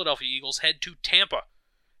champion Philadelphia Eagles head to Tampa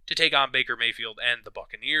to take on Baker Mayfield and the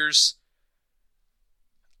Buccaneers.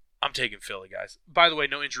 I'm taking Philly, guys. By the way,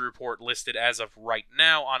 no injury report listed as of right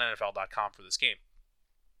now on NFL.com for this game.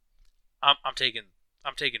 I'm taking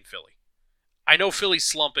Philly. I know Philly's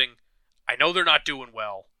slumping. I know they're not doing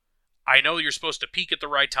well. I know you're supposed to peak at the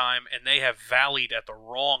right time, and they have valleyed at the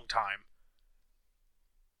wrong time.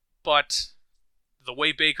 But the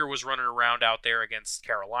way Baker was running around out there against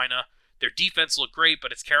Carolina, their defense looked great,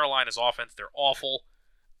 but it's Carolina's offense. They're awful.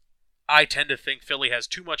 I tend to think Philly has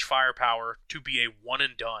too much firepower to be a one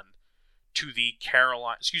and done to the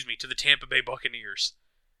Tampa Bay Buccaneers.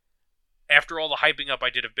 After all the hyping up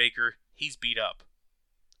I did of Baker, he's beat up.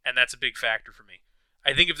 And that's a big factor for me.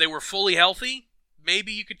 I think if they were fully healthy,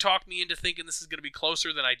 maybe you could talk me into thinking this is going to be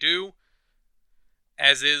closer than I do.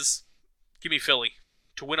 As is, give me Philly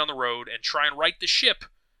to win on the road and try and right the ship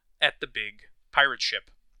at the big pirate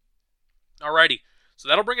ship. Alrighty, so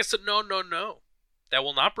that'll bring us to no. That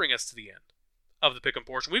will not bring us to the end of the pick'em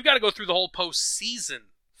portion. We've got to go through the whole postseason,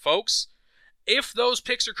 folks. If those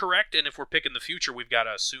picks are correct, and if we're picking the future, we've got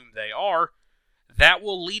to assume they are, that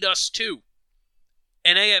will lead us to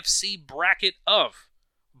an AFC bracket of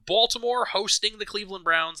Baltimore hosting the Cleveland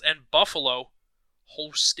Browns and Buffalo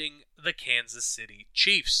hosting the Kansas City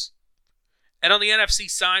Chiefs. And on the NFC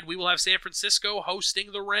side, we will have San Francisco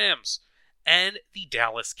hosting the Rams and the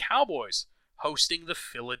Dallas Cowboys hosting the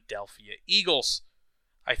Philadelphia Eagles.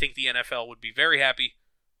 I think the NFL would be very happy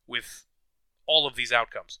with all of these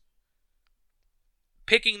outcomes.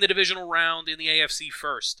 Picking the divisional round in the AFC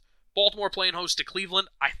first. Baltimore playing host to Cleveland.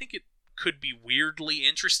 I think it could be weirdly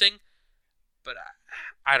interesting, but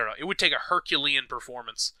I don't know. It would take a Herculean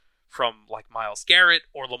performance from like Myles Garrett,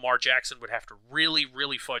 or Lamar Jackson would have to really,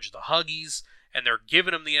 really fudge the Huggies, and they're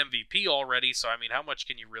giving him the MVP already, so I mean, how much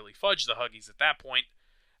can you really fudge the Huggies at that point?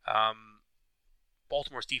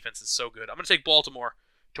 Baltimore's defense is so good. I'm going to take Baltimore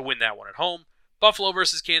to win that one at home. Buffalo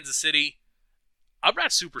versus Kansas City. I'm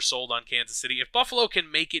not super sold on Kansas City. If Buffalo can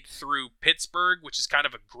make it through Pittsburgh, which is kind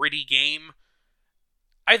of a gritty game,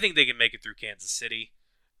 I think they can make it through Kansas City,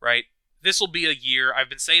 right? This will be a year, I've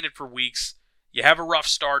been saying it for weeks, you have a rough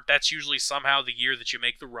start, that's usually somehow the year that you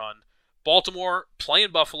make the run. Baltimore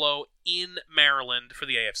playing Buffalo in Maryland for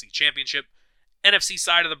the AFC Championship. NFC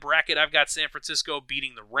side of the bracket, I've got San Francisco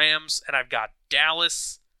beating the Rams, and I've got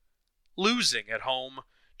Dallas losing at home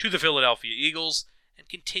to the Philadelphia Eagles and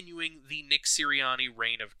continuing the Nick Sirianni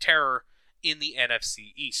reign of terror in the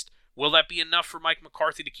NFC East. Will that be enough for Mike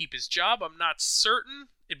McCarthy to keep his job? I'm not certain.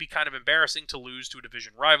 It'd be kind of embarrassing to lose to a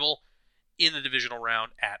division rival in the divisional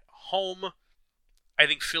round at home. I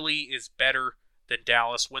think Philly is better than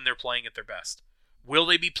Dallas when they're playing at their best. Will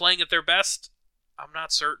they be playing at their best? I'm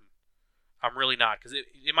not certain. I'm really not, because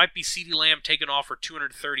it might be CeeDee Lamb taking off for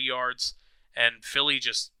 230 yards and Philly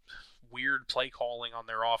just weird play calling on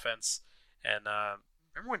their offense. And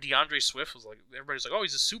remember when DeAndre Swift was like, everybody's like, oh,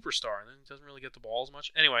 he's a superstar, and then he doesn't really get the ball as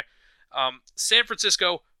much. Anyway, San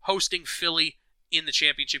Francisco hosting Philly in the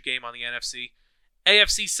championship game on the NFC.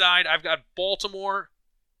 AFC side, I've got Baltimore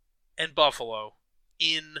and Buffalo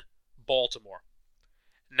in Baltimore.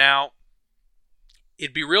 Now,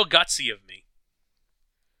 it'd be real gutsy of me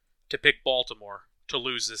to pick Baltimore to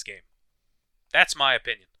lose this game. That's my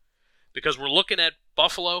opinion. Because we're looking at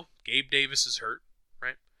Buffalo. Gabe Davis is hurt,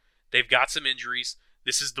 right? They've got some injuries.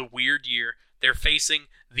 This is the weird year. They're facing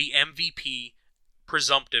the MVP,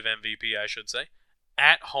 presumptive MVP, I should say,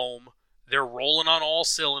 at home. They're rolling on all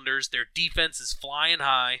cylinders. Their defense is flying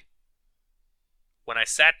high. When I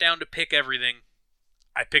sat down to pick everything,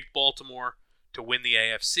 I picked Baltimore to win the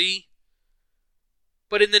AFC.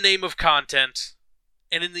 But in the name of content,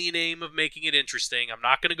 and in the name of making it interesting, I'm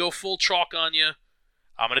not going to go full chalk on you.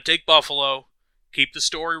 I'm going to take Buffalo, keep the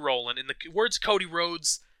story rolling. In the words of Cody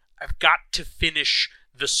Rhodes, I've got to finish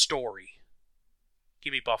the story.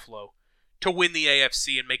 Give me Buffalo to win the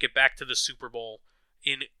AFC and make it back to the Super Bowl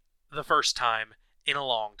in the first time in a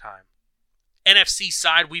long time. NFC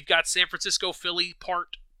side, we've got San Francisco, Philly,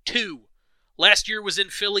 Part 2. Last year was in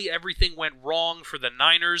Philly. Everything went wrong for the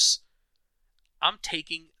Niners. I'm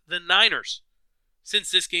taking the Niners,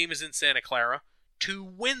 since this game is in Santa Clara, to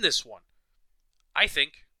win this one. I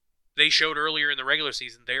think they showed earlier in the regular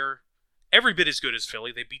season they're every bit as good as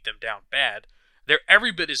Philly. They beat them down bad. They're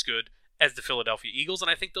every bit as good as the Philadelphia Eagles,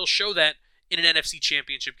 and I think they'll show that in an NFC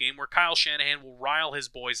Championship game where Kyle Shanahan will rile his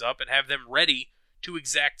boys up and have them ready to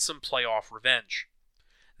exact some playoff revenge.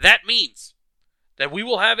 That means that we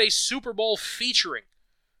will have a Super Bowl featuring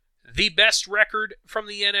the best record from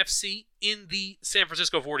the NFC in the San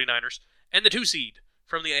Francisco 49ers and the 2 seed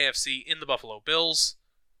from the AFC in the Buffalo Bills.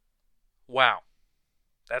 Wow.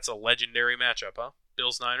 That's a legendary matchup, huh?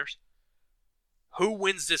 Bills-Niners. Who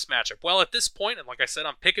wins this matchup? Well, at this point, and like I said,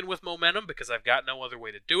 I'm picking with momentum because I've got no other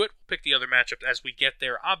way to do it. We'll pick the other matchup as we get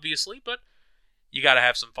there, obviously, but you got to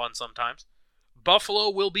have some fun sometimes. Buffalo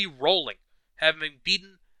will be rolling, having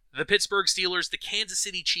beaten the Pittsburgh Steelers, the Kansas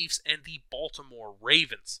City Chiefs, and the Baltimore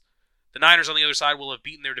Ravens. The Niners on the other side will have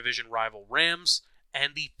beaten their division rival Rams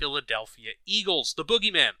and the Philadelphia Eagles, the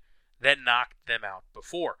boogeyman that knocked them out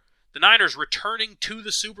before. The Niners returning to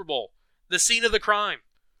the Super Bowl, the scene of the crime,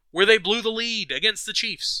 where they blew the lead against the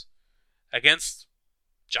Chiefs, against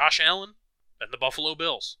Josh Allen and the Buffalo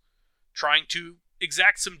Bills, trying to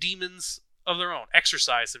exact some demons of their own,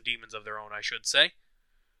 exercise some demons of their own, I should say.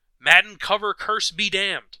 Madden cover curse be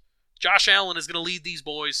damned. Josh Allen is going to lead these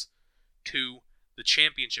boys to the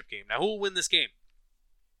championship game. Now, who will win this game?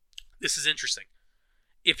 This is interesting.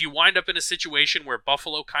 If you wind up in a situation where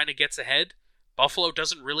Buffalo kind of gets ahead, Buffalo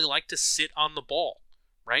doesn't really like to sit on the ball,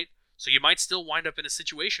 right? So you might still wind up in a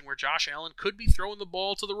situation where Josh Allen could be throwing the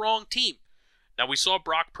ball to the wrong team. Now, we saw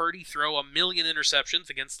Brock Purdy throw 1 million interceptions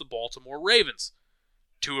against the Baltimore Ravens,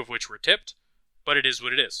 2 of which were tipped, but it is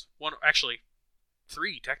what it is.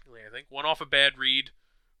 3 technically, I think. 1 off a bad read,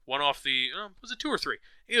 1 off the, was it 2 or 3?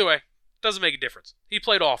 Either way, doesn't make a difference. He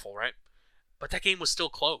played awful, right? But that game was still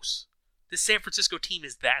close. This San Francisco team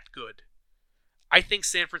is that good. I think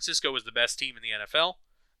San Francisco is the best team in the NFL.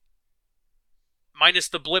 Minus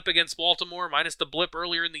the blip against Baltimore, minus the blip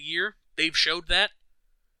earlier in the year, they've showed that.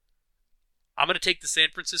 I'm going to take the San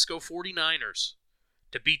Francisco 49ers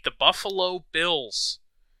to beat the Buffalo Bills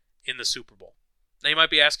in the Super Bowl. Now you might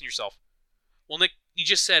be asking yourself, well, Nick, you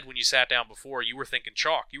just said when you sat down before, you were thinking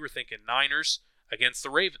chalk. You were thinking Niners against the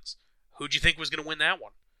Ravens. Who'd you think was going to win that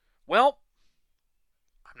one? Well,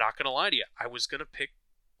 I'm not going to lie to you. I was going to pick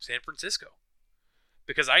San Francisco.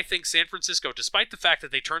 Because I think San Francisco, despite the fact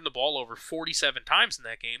that they turned the ball over 47 times in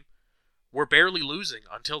that game, were barely losing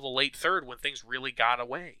until the late third when things really got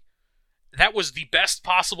away. That was the best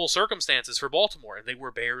possible circumstances for Baltimore, and they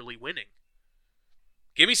were barely winning.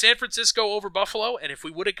 Give me San Francisco over Buffalo, and if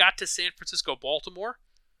we would have got to San Francisco-Baltimore,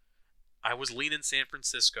 I was leaning San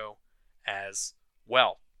Francisco as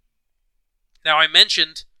well. Now, I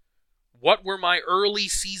mentioned what were my early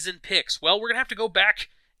season picks. Well, we're going to have to go back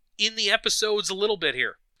in the episodes a little bit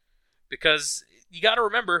here, because you got to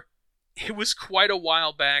remember, it was quite a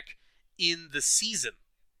while back in the season.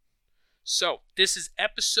 So, this is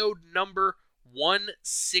episode number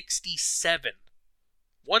 167.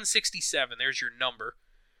 167, there's your number.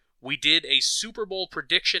 we did a Super Bowl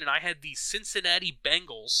prediction, and I had the Cincinnati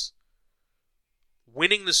Bengals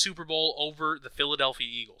winning the Super Bowl over the Philadelphia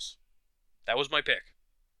Eagles. That was my pick.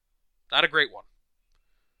 Not a great one.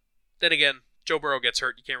 Then again, Joe Burrow gets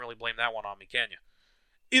hurt. You can't really blame that one on me, can you?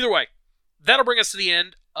 Either way, that'll bring us to the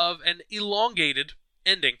end of an elongated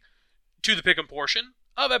ending to the pick'em portion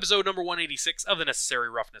of episode number 186 of the Necessary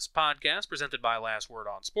Roughness Podcast, presented by Last Word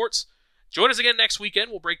on Sports. Join us again next weekend.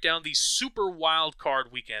 We'll break down the Super Wild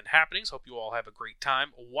Card Weekend happenings. Hope you all have a great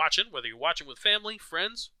time watching, whether you're watching with family,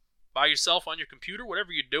 friends, by yourself on your computer,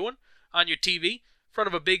 whatever you're doing, on your TV, in front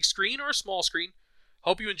of a big screen or a small screen.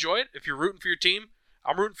 Hope you enjoy it. If you're rooting for your team,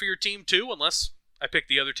 I'm rooting for your team too, unless I pick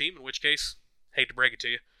the other team, in which case, hate to break it to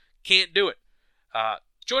you, can't do it.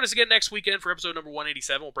 Join us again next weekend for episode number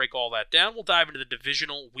 187. We'll break all that down. We'll dive into the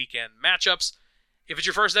divisional weekend matchups. If it's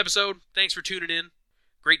your first episode, thanks for tuning in.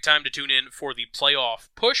 Great time to tune in for the playoff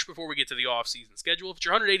push before we get to the off-season schedule. If it's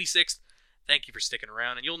your 186th, thank you for sticking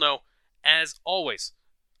around. And you'll know, as always,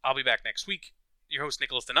 I'll be back next week. Your host,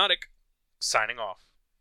 Nikolas Donadic, signing off.